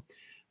well,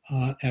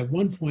 at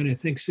one point, I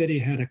think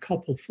Citi had a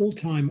couple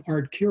full-time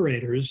art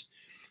curators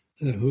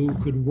who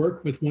could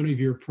work with one of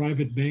your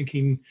private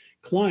banking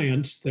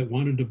clients that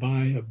wanted to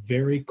buy a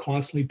very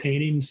costly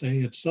painting,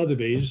 say at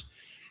Sotheby's,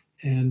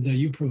 and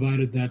you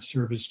provided that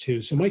service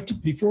too. So Mike,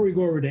 before we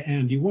go over to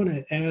Ann, do you want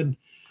to add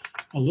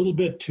a little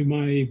bit to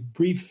my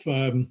brief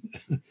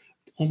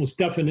almost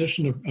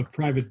definition of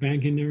private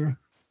banking there?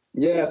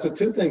 Yeah, so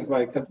two things,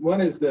 Mike. One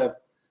is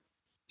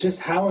just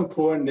how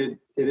important it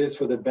is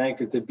for the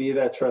banker to be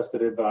that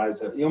trusted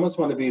advisor. You almost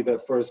want to be the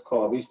first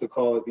call. We used to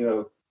call it,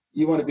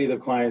 you want to be the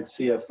client's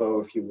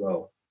CFO, if you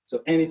will.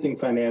 So anything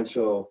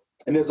financial,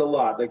 and there's a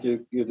lot, like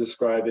you're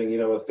describing,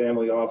 a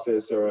family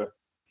office or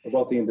a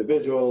wealthy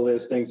individual.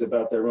 There's things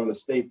about their own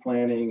estate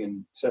planning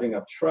and setting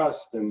up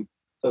trust. And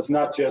so it's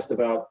not just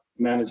about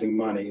managing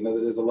money.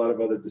 There's a lot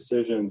of other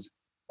decisions.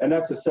 And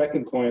that's the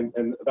second point.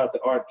 And about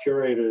the art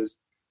curators,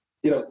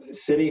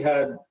 Citi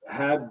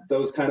had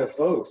those kind of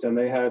folks, and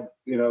they had,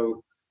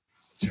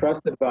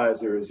 trust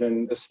advisors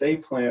and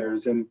estate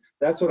planners. And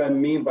that's what I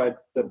mean by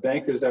the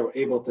bankers that were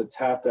able to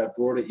tap that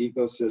broader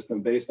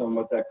ecosystem based on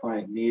what that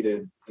client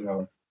needed,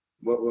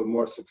 what were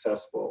more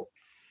successful.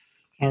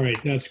 All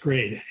right, that's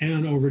great.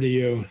 Ann, over to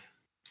you.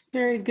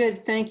 Very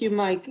good. Thank you,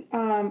 Mike.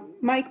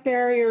 Mike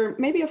Barriere,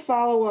 maybe a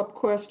follow-up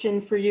question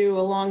for you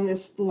along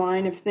this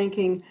line of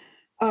thinking.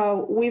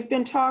 We've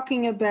been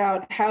talking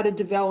about how to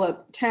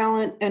develop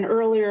talent, and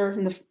earlier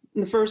in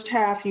the first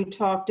half, you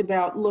talked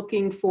about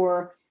looking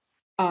for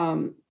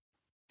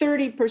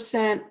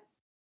 30%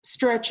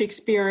 stretch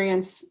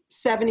experience,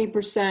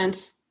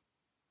 70%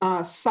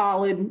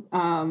 solid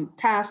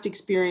past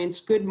experience,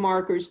 good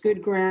markers,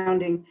 good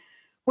grounding.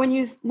 When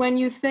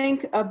you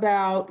think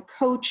about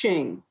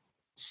coaching,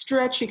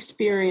 stretch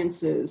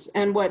experiences,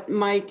 and what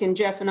Mike and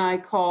Jeff and I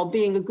call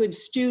being a good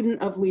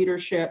student of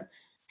leadership,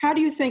 how do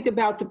you think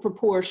about the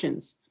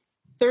proportions?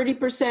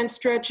 30%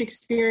 stretch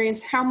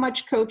experience, how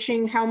much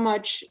coaching, how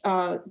much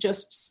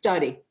just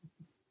study?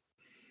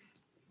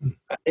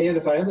 And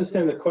if I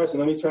understand the question,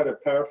 let me try to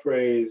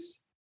paraphrase.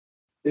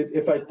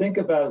 If I think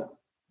about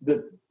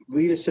the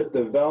leadership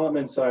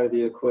development side of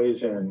the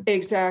equation.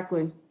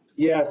 Exactly.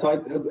 Yeah, so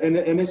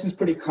and this is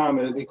pretty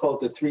common. We call it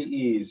the 3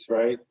 E's,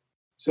 right?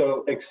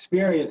 So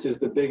experience is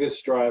the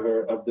biggest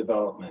driver of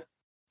development,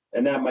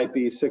 and that might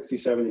be 60,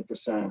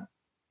 70%.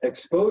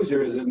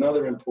 Exposure is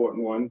another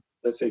important one,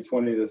 let's say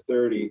 20 to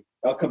 30.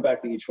 I'll come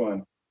back to each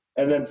one.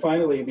 And then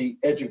finally, the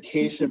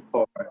education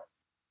part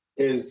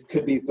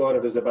could be thought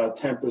of as about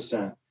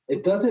 10%.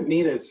 It doesn't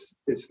mean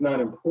it's not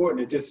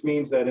important. It just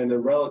means that in the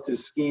relative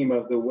scheme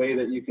of the way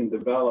that you can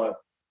develop,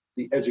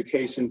 the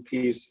education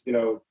piece,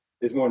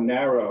 is more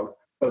narrow,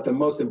 but the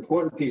most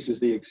important piece is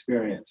the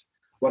experience.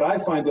 What I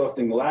find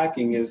often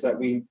lacking is that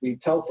we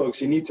tell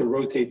folks you need to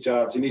rotate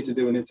jobs, you need to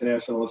do an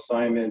international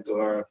assignment,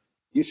 or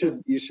you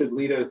should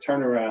lead a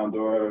turnaround,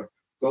 or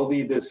go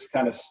lead this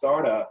kind of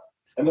startup.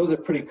 And those are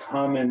pretty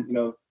common,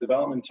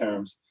 development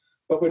terms.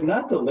 But we're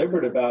not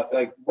deliberate about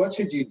what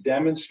should you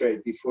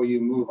demonstrate before you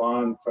move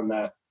on from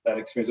that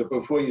experience, or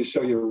before you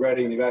show you're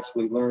ready and you've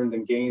actually learned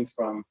and gained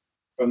from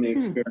the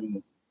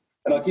experience.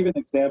 And I'll give you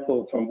an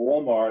example from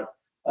Walmart.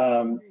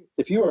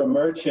 If you were a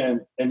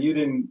merchant and you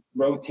didn't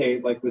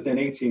rotate within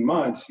 18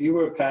 months, you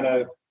were kind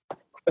of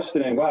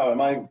questioning, wow,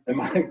 am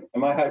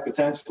I high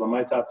potential? Am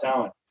I top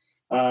talent?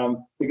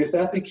 Because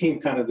that became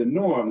kind of the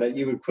norm, that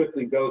you would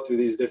quickly go through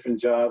these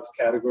different jobs,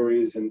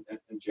 categories, and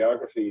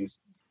geographies.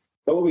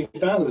 But what we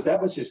found was that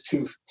was just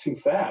too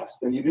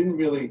fast, and you didn't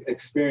really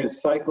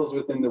experience cycles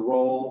within the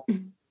role.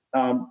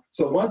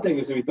 So one thing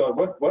is we thought,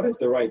 what is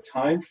the right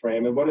time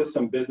frame, and what are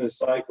some business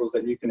cycles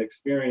that you can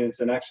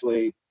experience and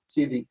actually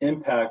see the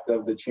impact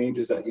of the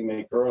changes that you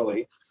make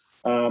early.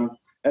 And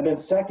then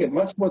second,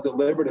 much more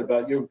deliberate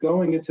about you're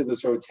going into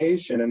this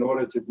rotation in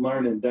order to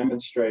learn and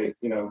demonstrate,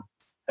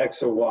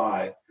 X or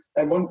Y.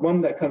 And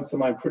one that comes to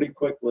mind pretty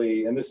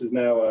quickly, and this is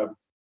now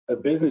a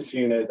business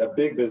unit, a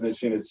big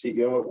business unit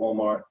CEO at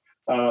Walmart.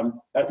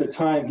 At the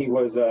time, he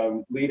was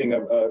leading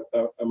a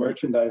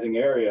merchandising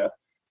area,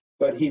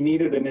 but he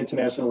needed an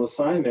international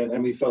assignment,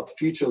 and we felt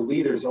future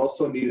leaders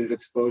also needed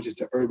exposure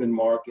to urban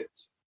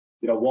markets.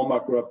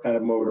 Walmart grew up kind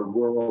of more with a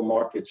rural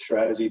market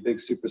strategy, big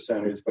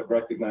supercenters, but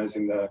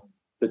recognizing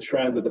the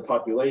trend of the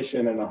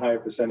population and a higher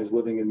percentage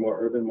living in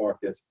more urban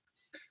markets.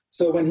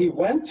 So when he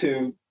went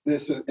to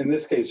in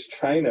this case,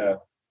 China,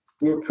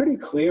 we were pretty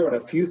clear on a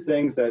few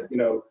things that,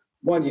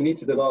 one, you need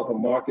to develop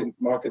a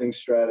marketing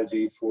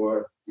strategy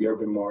for the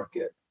urban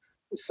market.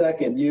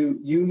 Second, you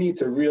need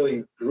to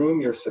really groom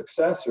your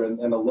successor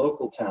and a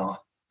local talent.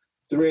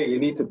 3, you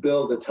need to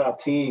build a top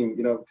team,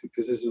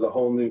 because this was a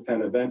whole new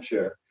kind of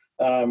venture.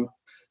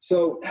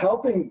 So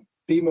helping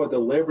be more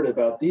deliberate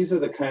about these are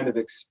the kind of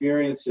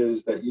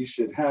experiences that you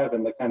should have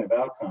and the kind of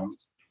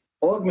outcomes,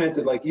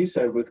 augmented, like you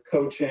said, with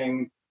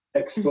coaching,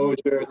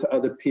 exposure to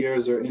other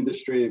peers or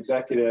industry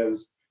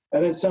executives,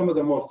 and then some of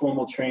the more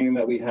formal training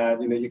that we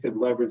had. You could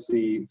leverage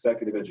the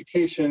executive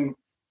education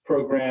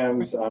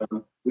programs.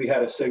 We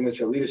had a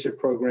signature leadership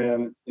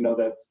program,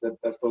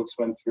 that folks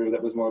went through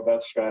that was more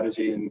about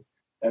strategy and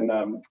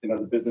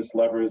the business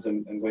levers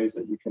and ways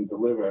that you can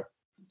deliver.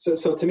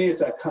 So to me, it's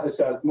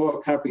that more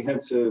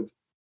comprehensive,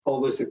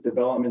 holistic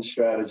development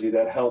strategy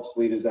that helps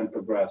leaders then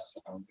progress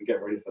and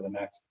get ready for the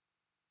next.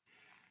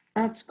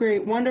 That's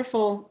great.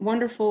 Wonderful,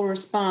 wonderful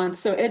response.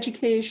 So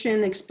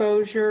education,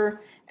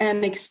 exposure,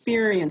 and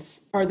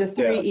experience are the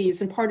 3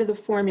 E's and part of the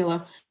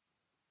formula.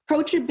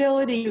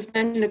 Coachability, you've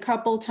mentioned a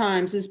couple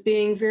times, as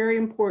being very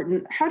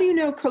important. How do you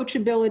know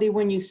coachability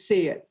when you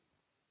see it?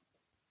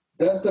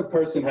 Does the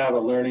person have a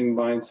learning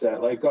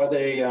mindset? Are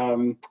they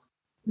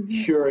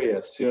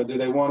curious? Do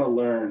they want to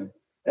learn?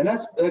 And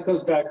that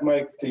goes back,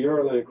 Mike, to your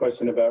earlier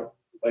question about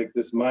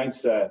this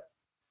mindset.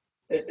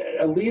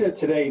 A leader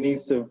today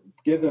needs to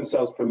give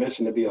themselves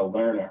permission to be a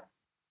learner.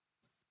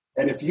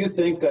 And if you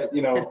think that,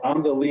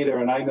 I'm the leader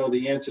and I know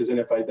the answers, and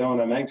if I don't,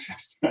 I'm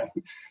anxious, right?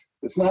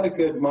 It's not a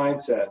good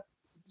mindset.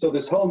 So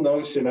this whole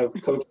notion of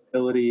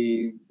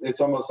coachability,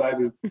 it's almost, I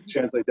would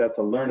translate that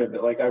to learn a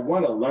bit. I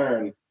want to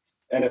learn.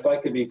 And if I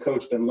could be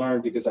coached and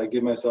learn because I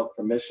give myself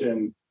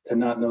permission to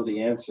not know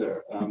the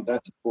answer,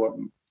 that's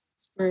important.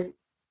 Great.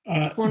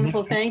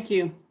 Wonderful. Thank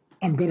you.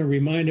 I'm going to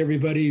remind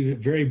everybody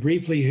very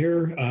briefly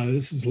here,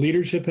 this is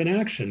Leadership in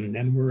Action,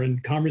 and we're in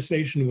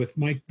conversation with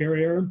Mike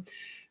Barriere,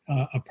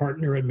 a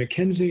partner at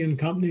McKinsey &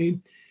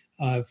 Company,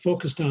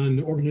 focused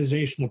on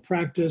organizational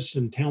practice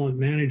and talent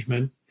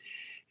management.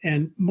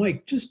 And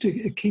Mike, just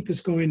to keep us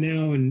going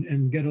now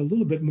and get a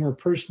little bit more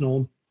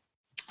personal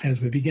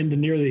as we begin to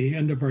near the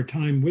end of our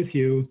time with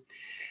you,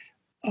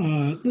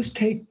 let's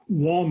take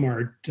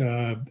Walmart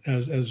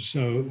as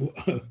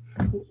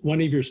one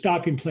of your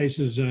stopping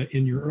places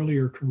in your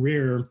earlier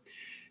career.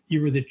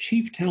 You were the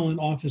chief talent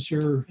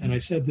officer, and I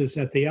said this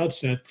at the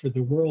outset, for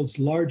the world's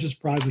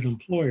largest private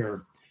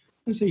employer.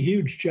 That's a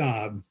huge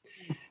job.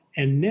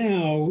 And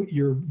now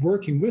you're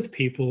working with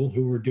people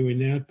who are doing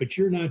that, but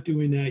you're not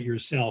doing that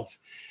yourself.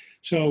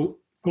 So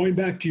going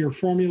back to your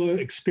formula,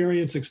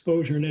 experience,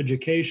 exposure, and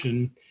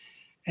education,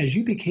 as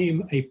you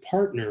became a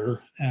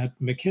partner at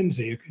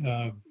McKinsey,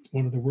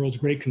 one of the world's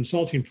great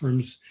consulting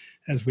firms,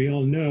 as we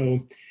all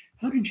know,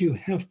 how did you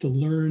have to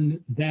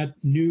learn that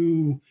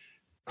new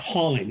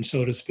calling,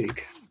 so to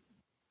speak?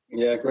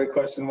 Yeah, great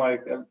question,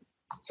 Mike.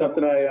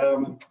 Something I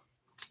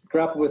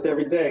grapple with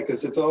every day,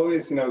 because it's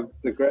always,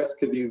 the grass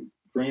could be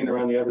green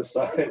around the other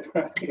side,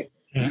 right?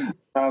 Yeah.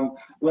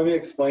 Let me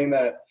explain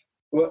that.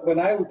 When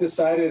I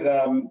decided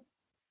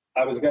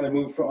I was going to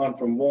move on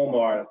from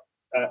Walmart,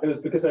 it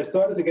was because I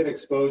started to get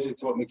exposure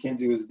to what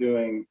McKinsey was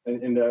doing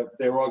in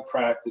their org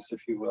practice,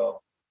 if you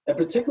will, and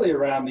particularly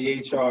around the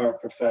HR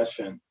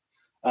profession.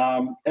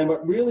 And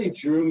what really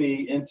drew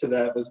me into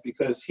that was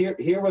because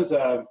here was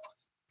a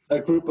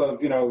group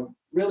of,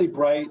 really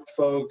bright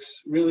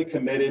folks, really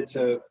committed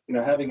to,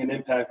 having an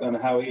impact on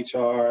how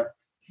HR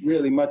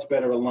really much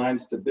better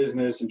aligns to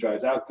business and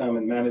drives outcome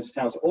and managed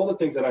talent. So all the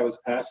things that I was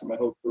passionate my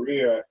whole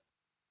career.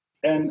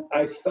 And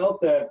I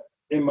felt that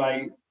in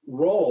my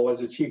role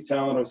as a chief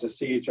talent officer,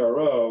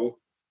 CHRO,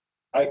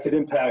 I could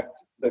impact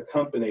the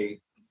company,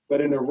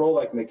 but in a role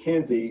like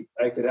McKinsey,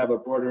 I could have a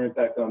broader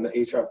impact on the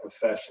HR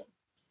profession.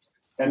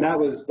 And that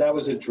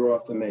was a draw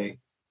for me.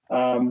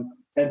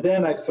 And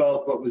then I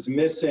felt what was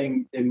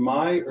missing in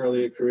my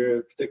earlier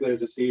career, particularly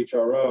as a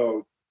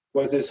CHRO,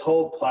 was this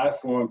whole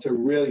platform to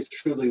really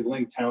truly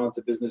link talent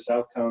to business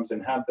outcomes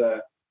and have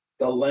the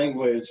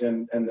language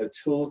and the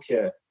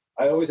toolkit.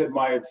 I always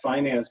admired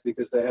finance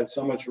because they had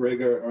so much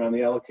rigor around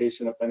the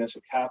allocation of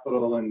financial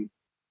capital and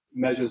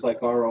measures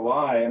like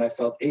ROI, and I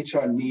felt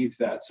HR needs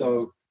that.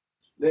 So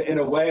in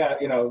a way,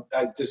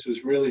 I just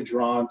was really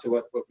drawn to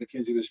what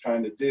McKinsey was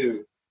trying to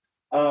do.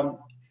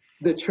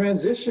 The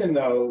transition,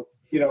 though,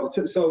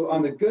 so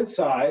on the good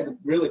side,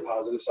 really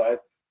positive side,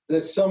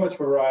 there's so much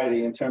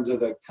variety in terms of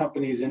the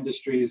companies,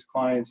 industries,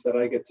 clients that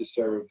I get to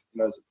serve,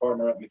 as a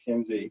partner at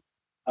McKinsey.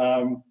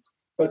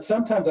 But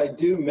sometimes I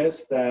do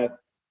miss that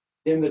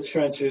in the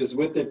trenches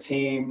with the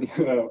team,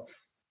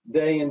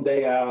 day in,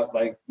 day out,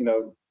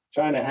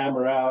 trying to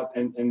hammer out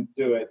and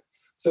do it.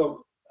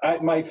 So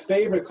my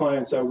favorite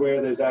clients are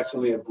where there's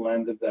actually a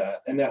blend of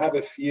that. And I have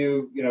a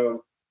few,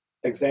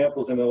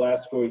 examples in the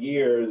last 4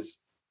 years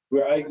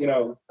where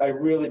I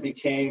really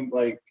became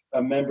like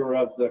a member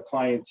of the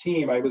client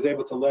team. I was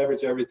able to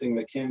leverage everything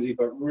McKinsey,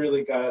 but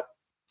really got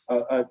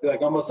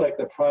almost like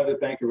the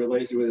private banker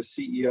relationship with a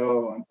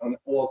CEO on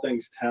all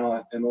things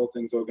talent and all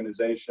things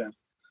organization.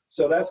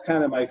 So that's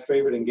kind of my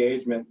favorite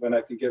engagement, when I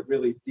could get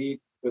really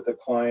deep with a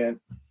client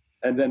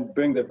and then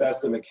bring the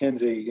best of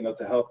McKinsey,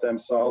 to help them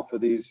solve for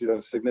these,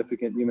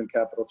 significant human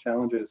capital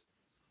challenges.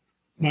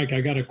 Mike,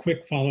 I got a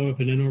quick follow-up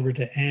and then over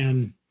to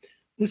Ann.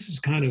 This is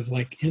kind of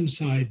like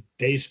inside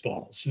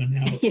baseball. So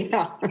now,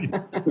 yeah,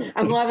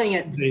 I'm loving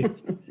it.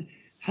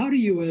 How do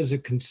you, as a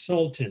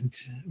consultant,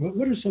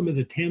 what are some of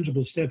the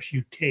tangible steps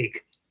you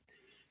take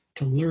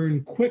to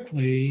learn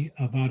quickly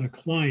about a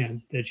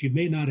client that you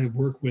may not have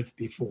worked with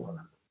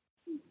before?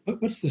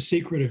 What's the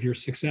secret of your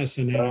success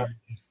in that area?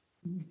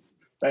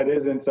 That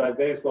is inside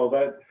baseball,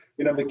 but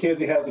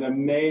McKinsey has an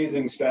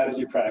amazing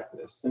strategy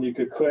practice, and you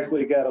could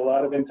quickly get a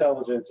lot of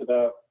intelligence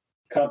about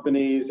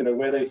companies,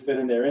 where they fit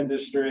in their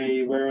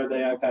industry, where are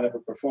they on kind of a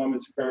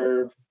performance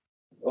curve,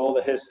 all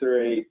the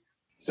history.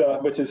 So,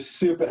 which is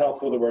super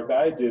helpful, the work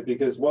I do,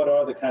 because what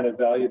are the kind of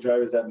value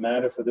drivers that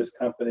matter for this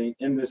company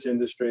in this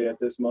industry at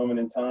this moment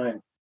in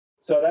time?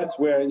 So that's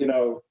where,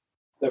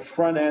 the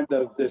front end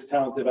of this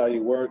talent to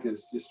value work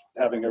is just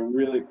having a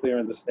really clear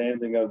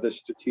understanding of the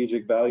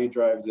strategic value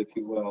drivers, if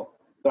you will.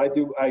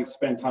 So I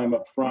spend time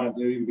up front,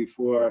 even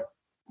before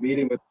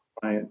meeting with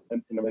the client.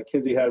 And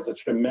McKinsey has a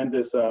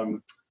tremendous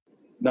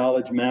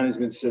knowledge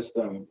management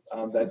system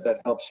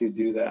that helps you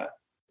do that.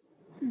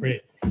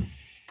 Great.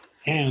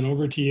 Ann,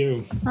 over to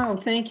you. Oh,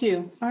 thank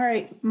you. All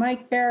right,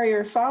 Mike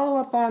Barriere, follow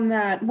up on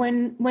that.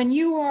 When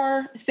you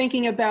are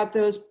thinking about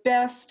those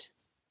best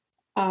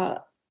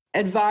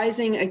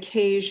advising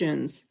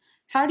occasions,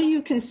 how do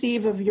you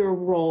conceive of your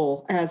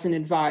role as an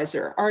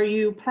advisor? Are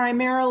you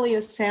primarily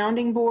a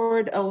sounding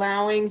board,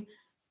 allowing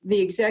the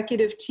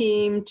executive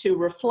team to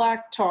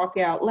reflect, talk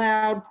out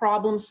loud,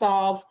 problem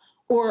solve,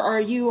 or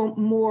are you a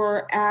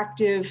more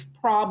active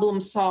problem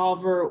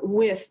solver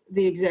with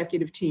the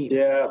executive team?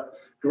 Yeah,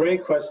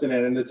 great question,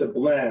 and it's a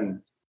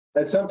blend.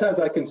 And sometimes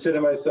I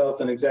consider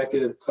myself an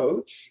executive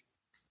coach.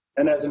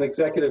 And as an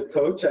executive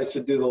coach, I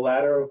should do the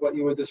latter of what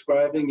you were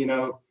describing,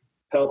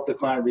 help the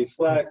client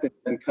reflect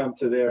and come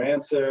to their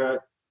answer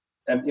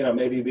and,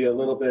 maybe be a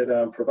little bit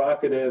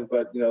provocative,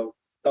 but,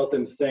 help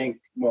them think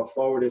more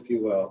forward, if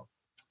you will.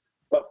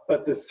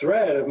 But the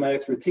thread of my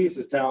expertise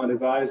is talent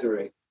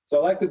advisory. So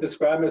I like to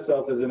describe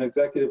myself as an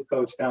executive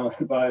coach,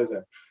 talent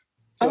advisor.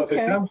 So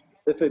Okay.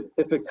 if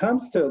it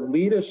comes to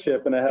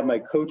leadership and I have my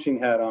coaching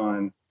hat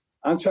on,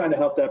 I'm trying to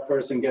help that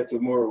person get to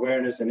more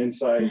awareness and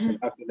insights and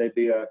how can they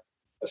be a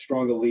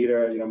stronger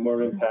leader,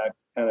 more impact,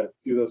 kind of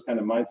do those kind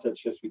of mindset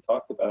shifts we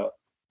talked about.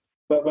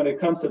 But when it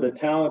comes to the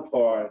talent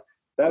part,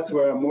 that's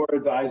where I'm more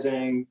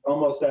advising,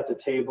 almost at the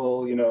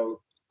table,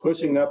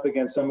 pushing up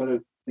against some of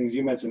the things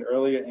you mentioned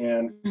earlier.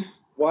 And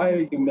why are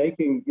you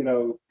making,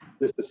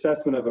 this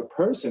assessment of a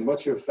person?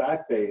 What's your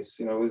fact base?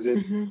 Is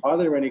it, are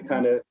there any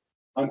kind of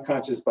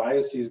unconscious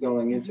biases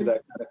going into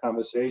that kind of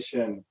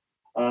conversation?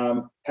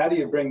 How do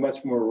you bring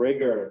much more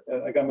rigor?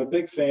 Like, I'm a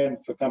big fan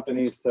for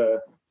companies to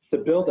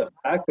build a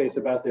fact base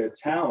about their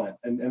talent,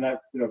 and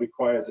that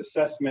requires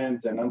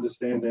assessment and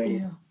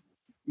understanding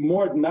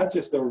more, not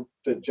just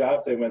the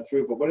jobs they went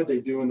through, but what did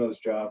they do in those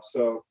jobs.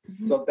 So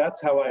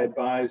that's how I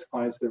advise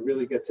clients to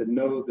really get to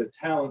know the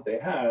talent they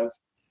have,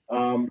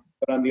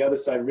 but on the other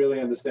side, really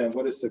understand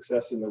what is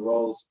success in the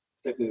roles,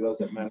 particularly those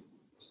that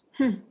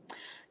matter.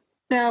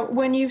 Now,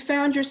 when you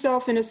found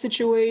yourself in a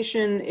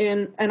situation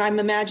and I'm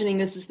imagining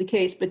this is the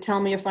case, but tell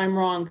me if I'm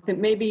wrong, that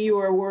maybe you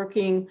are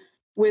working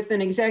with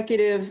an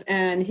executive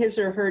and his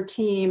or her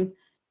team,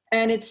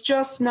 and it's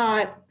just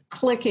not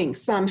clicking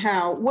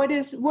somehow. What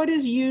is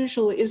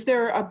usually, is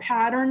there a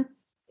pattern?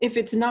 If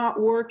it's not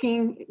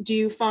working, do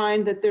you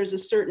find that there's a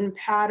certain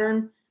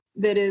pattern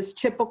that is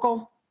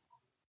typical?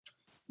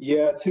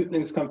 Yeah, two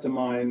things come to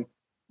mind.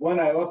 One,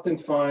 I often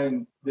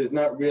find there's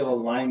not real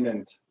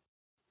alignment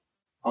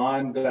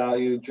on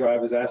value,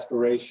 drivers,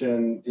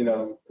 aspiration,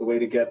 the way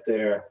to get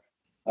there.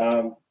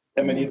 And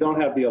when you don't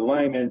have the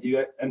alignment,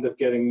 you end up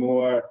getting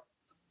more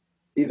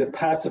either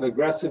passive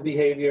aggressive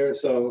behavior,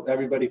 so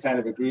everybody kind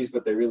of agrees,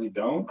 but they really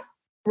don't.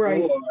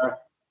 Right.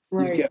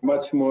 Or you get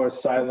much more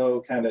silo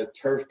kind of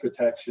turf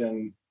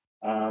protection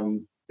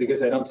because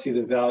they don't see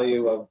the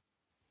value of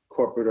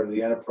corporate or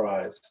the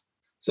enterprise.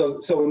 So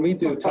when we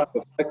do top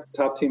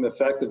team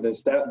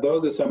effectiveness,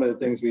 those are some of the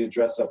things we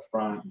address up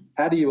front.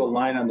 How do you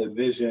align on the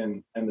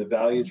vision and the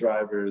value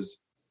drivers,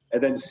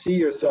 and then see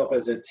yourself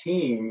as a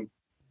team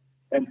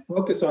and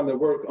focus on the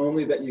work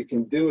only that you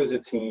can do as a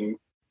team,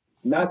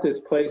 not this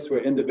place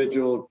where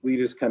individual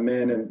leaders come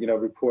in and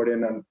report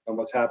in on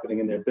what's happening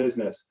in their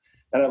business.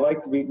 And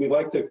we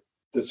like to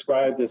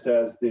describe this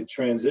as the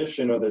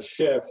transition or the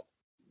shift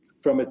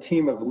from a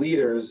team of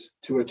leaders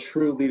to a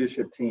true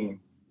leadership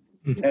team.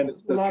 And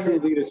it's the true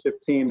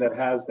leadership team that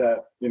has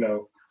that,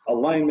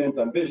 alignment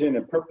on vision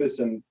and purpose,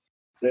 and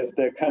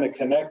they're kind of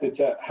connected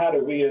to how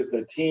do we as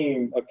the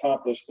team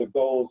accomplish the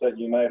goals that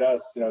unite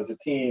us, as a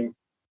team.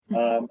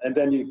 And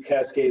then you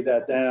cascade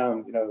that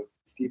down,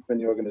 deep in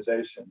the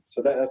organization.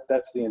 So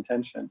that's the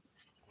intention.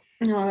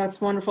 Oh, that's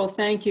wonderful.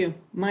 Thank you,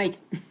 Mike.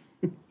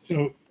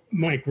 So,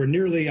 Mike, we're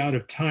nearly out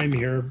of time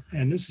here,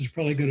 and this is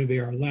probably going to be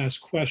our last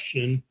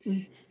question.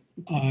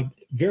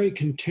 Very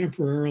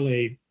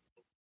contemporarily,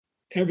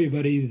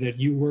 everybody that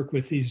you work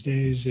with these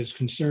days is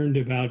concerned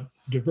about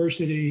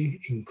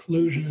diversity,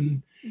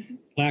 inclusion,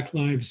 Black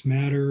Lives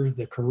Matter,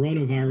 the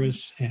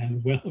coronavirus,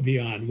 and well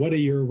beyond. What a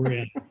year we're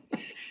in.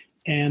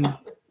 And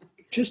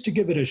just to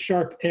give it a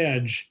sharp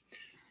edge,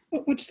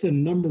 what's the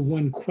number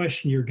one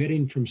question you're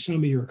getting from some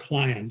of your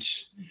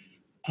clients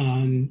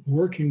on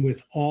working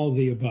with all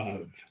the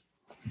above?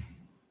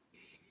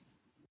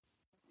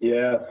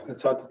 Yeah,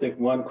 it's hard to think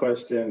one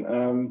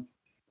question.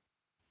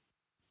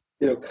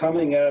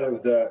 Coming out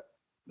of the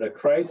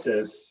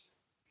crisis,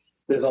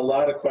 there's a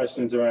lot of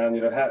questions around,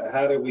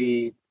 how do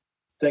we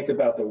think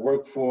about the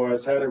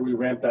workforce? How do we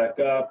ramp back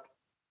up?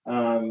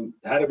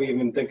 How do we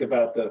even think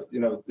about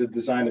the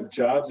design of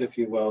jobs, if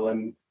you will?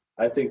 And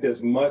I think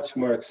there's much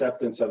more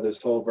acceptance of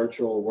this whole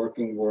virtual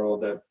working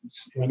world that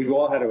we've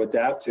all had to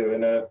adapt to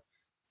in a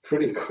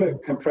pretty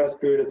quick, compressed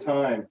period of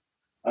time.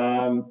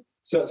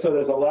 So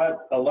there's a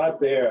lot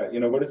there.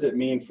 What does it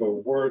mean for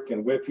work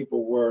and where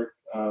people work?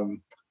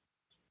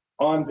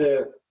 On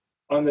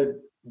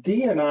the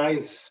D&I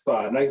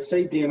spot, and I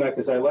say D&I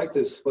because I like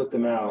to split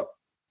them out.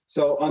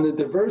 So on the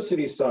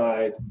diversity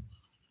side,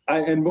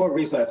 and more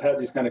recently I've had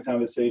these kind of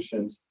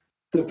conversations,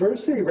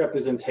 diversity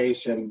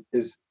representation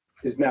is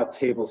now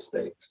table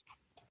stakes.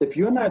 If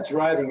you're not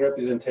driving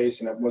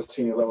representation at most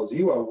senior levels,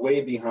 you are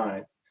way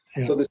behind.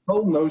 Yeah. So this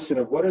whole notion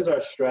of what is our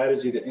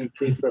strategy to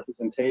increase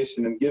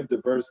representation and give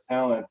diverse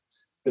talent,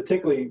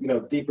 particularly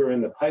deeper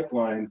in the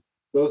pipeline,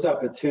 those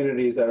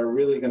opportunities that are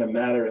really going to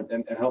matter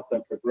and help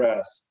them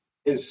progress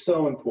is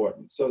so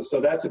important. So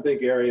that's a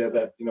big area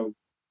that we're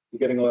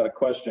getting a lot of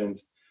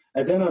questions.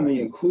 And then on the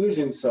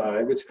inclusion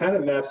side, which kind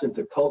of maps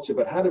into culture,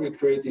 but how do we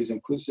create these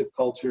inclusive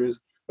cultures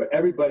where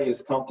everybody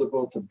is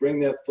comfortable to bring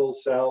their full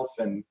self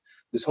and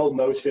this whole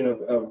notion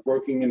of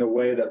working in a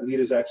way that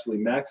leaders actually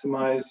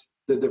maximize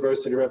the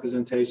diversity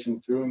representation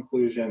through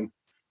inclusion.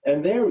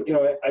 And there,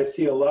 I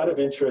see a lot of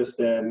interest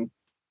in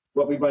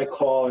what we might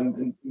call,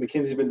 and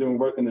McKinsey's been doing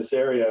work in this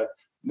area,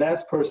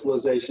 mass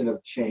personalization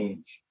of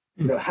change.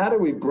 How do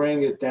we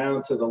bring it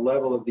down to the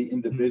level of the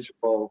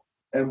individual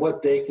and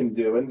what they can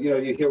do? And,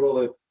 you hear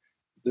all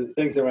the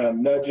things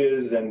around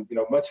nudges and,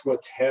 much more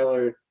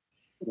tailored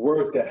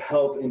work that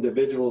help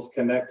individuals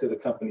connect to the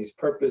company's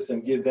purpose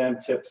and give them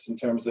tips in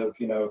terms of,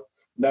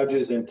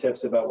 nudges and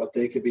tips about what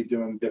they could be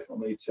doing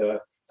differently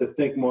to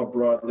think more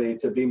broadly,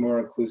 to be more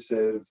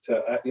inclusive,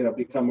 to,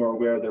 become more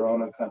aware of their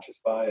own unconscious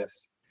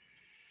bias.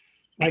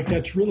 Mike,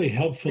 that's really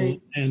helpful.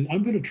 Great. And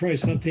I'm going to try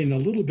something a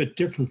little bit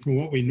different from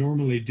what we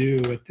normally do.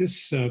 At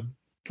this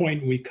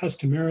point, we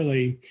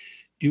customarily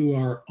do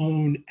our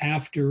own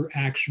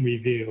after-action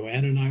review.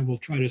 Ann and I will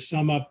try to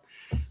sum up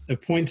the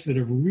points that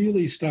have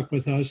really stuck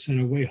with us in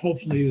a way,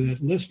 hopefully,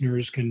 that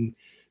listeners can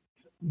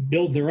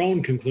build their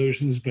own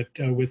conclusions, but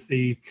with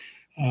the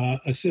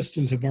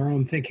assistance of our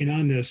own thinking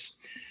on this.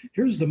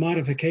 Here's the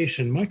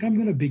modification. Mike, I'm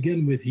going to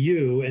begin with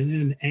you, and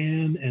then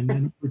Ann, and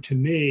then over to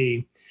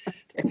me.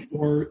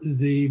 For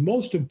the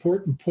most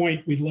important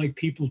point we'd like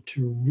people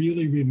to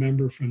really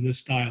remember from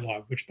this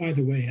dialogue, which, by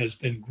the way, has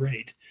been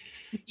great.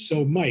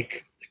 So,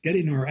 Mike,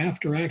 getting our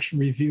after-action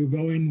review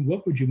going,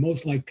 what would you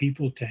most like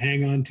people to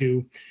hang on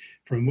to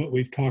from what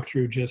we've talked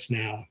through just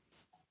now?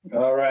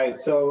 All right.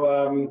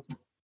 So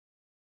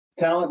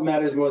talent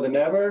matters more than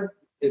ever.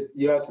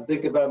 You have to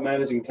think about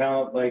managing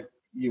talent like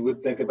you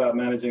would think about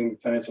managing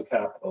financial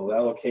capital,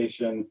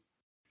 allocation.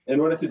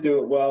 In order to do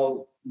it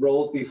well,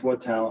 roles before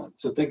talent.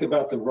 So think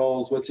about the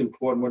roles, what's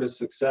important, what is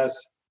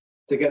success,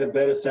 to get a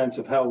better sense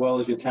of how well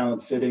is your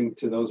talent fitting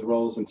to those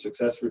roles and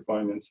success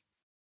requirements.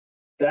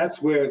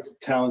 That's where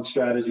talent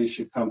strategy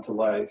should come to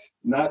life,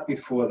 not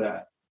before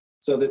that.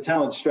 So the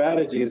talent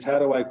strategy is, how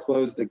do I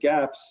close the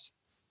gaps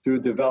through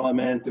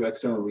development, through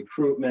external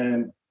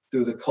recruitment,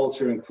 through the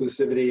culture,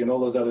 inclusivity, and all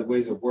those other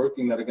ways of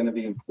working that are going to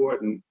be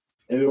important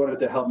in order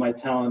to help my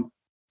talent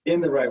in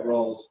the right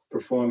roles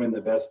perform in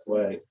the best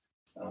way.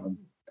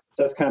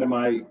 So that's kind of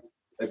my,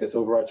 I guess,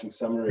 overarching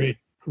summary.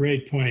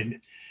 Great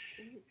point.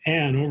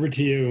 Ann, over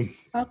to you.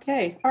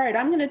 Okay. All right.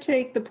 I'm going to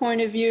take the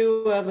point of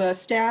view of a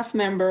staff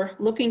member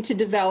looking to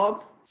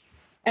develop,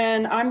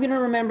 and I'm going to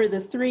remember the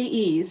 3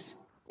 E's: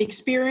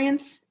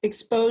 experience,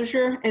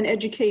 exposure, and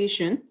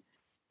education.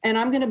 And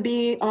I'm going to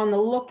be on the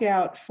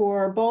lookout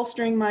for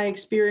bolstering my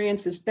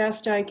experience as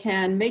best I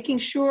can, making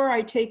sure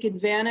I take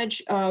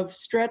advantage of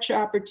stretch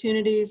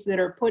opportunities that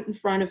are put in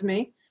front of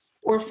me,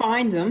 or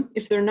find them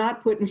if they're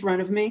not put in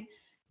front of me.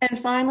 And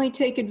finally,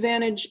 take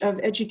advantage of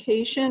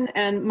education.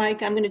 And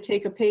Mike, I'm going to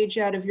take a page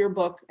out of your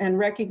book and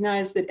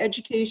recognize that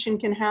education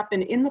can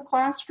happen in the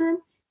classroom,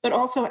 but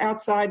also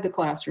outside the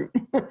classroom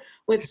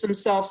with some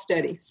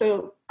self-study.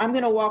 So I'm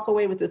going to walk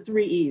away with the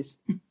 3 E's.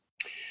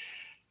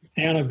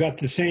 And I've got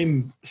the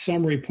same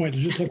summary point.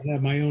 Just looking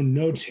at my own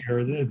notes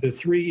here, the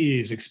 3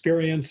 E's: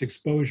 experience,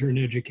 exposure, and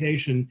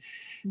education.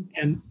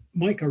 And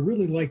Mike, I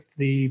really like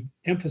the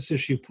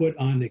emphasis you put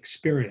on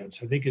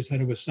experience. I think you said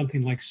it was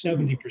something like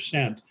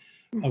 70%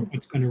 of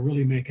what's going to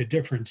really make a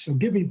difference. So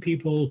giving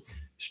people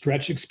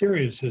stretch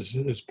experiences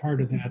is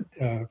part of that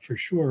for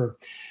sure.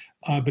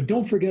 But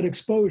don't forget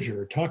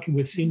exposure. Talking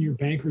with senior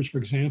bankers, for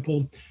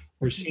example,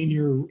 or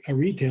senior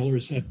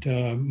retailers at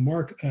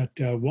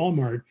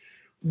Walmart,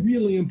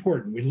 really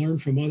important. We learn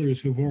from others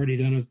who've already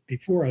done it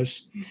before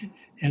us.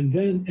 And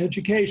then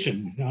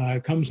education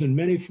comes in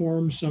many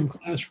forms, some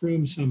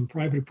classrooms, some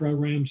private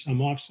programs, some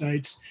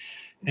offsites.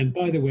 And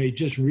by the way,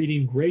 just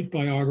reading great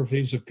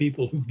biographies of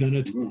people who've done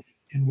it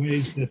in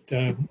ways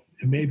that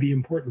may be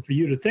important for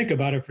you to think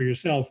about it for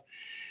yourself.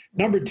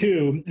 Number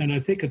 2, and I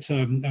think it's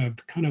a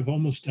kind of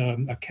almost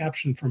a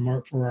caption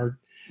for our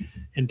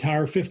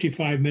entire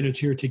 55 minutes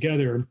here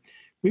together,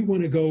 we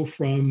want to go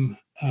from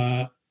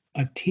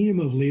a team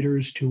of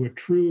leaders to a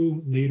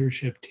true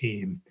leadership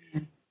team. I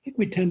think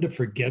we tend to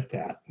forget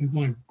that. We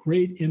want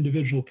great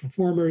individual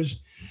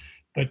performers,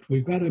 but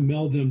we've got to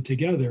meld them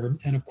together.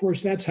 And of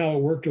course, that's how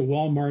it worked at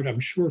Walmart. I'm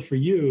sure for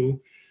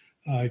you,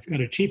 you've got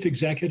a chief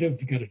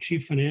executive, you've got a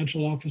chief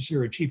financial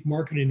officer, a chief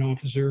marketing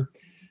officer,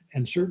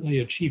 and certainly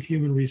a chief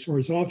human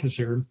resource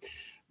officer.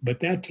 But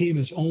that team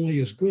is only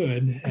as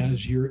good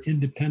as your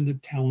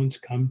independent talents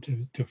come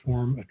to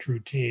form a true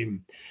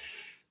team.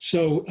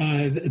 So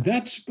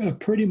that's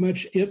pretty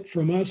much it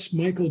from us.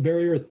 Michael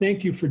Barriere,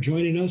 thank you for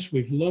joining us.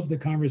 We've loved the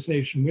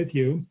conversation with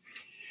you.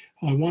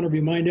 I want to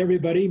remind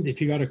everybody,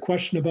 if you got a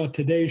question about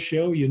today's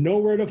show, you know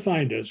where to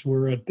find us.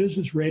 We're at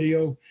Business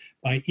Radio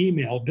by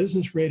email,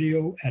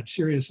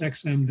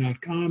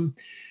 businessradio@SiriusXM.com.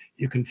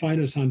 You can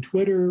find us on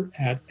Twitter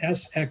at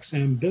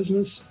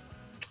SXMBusiness.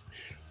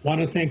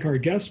 Want to thank our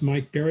guest,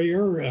 Mike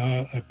Barriere,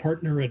 a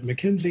partner at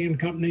McKinsey &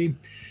 Company.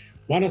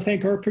 Want to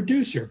thank our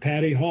producer,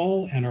 Patty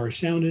Hall, and our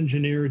sound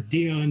engineer,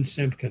 Dion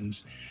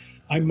Simpkins.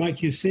 I'm Mike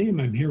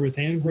Useem. I'm here with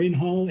Ann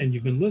Greenhall, and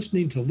you've been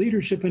listening to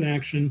Leadership in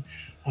Action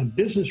on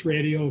Business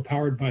Radio,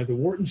 powered by the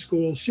Wharton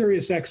School,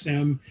 Sirius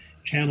XM,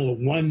 Channel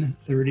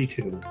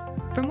 132.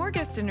 For more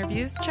guest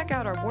interviews, check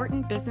out our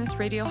Wharton Business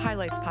Radio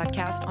Highlights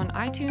podcast on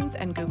iTunes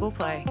and Google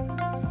Play.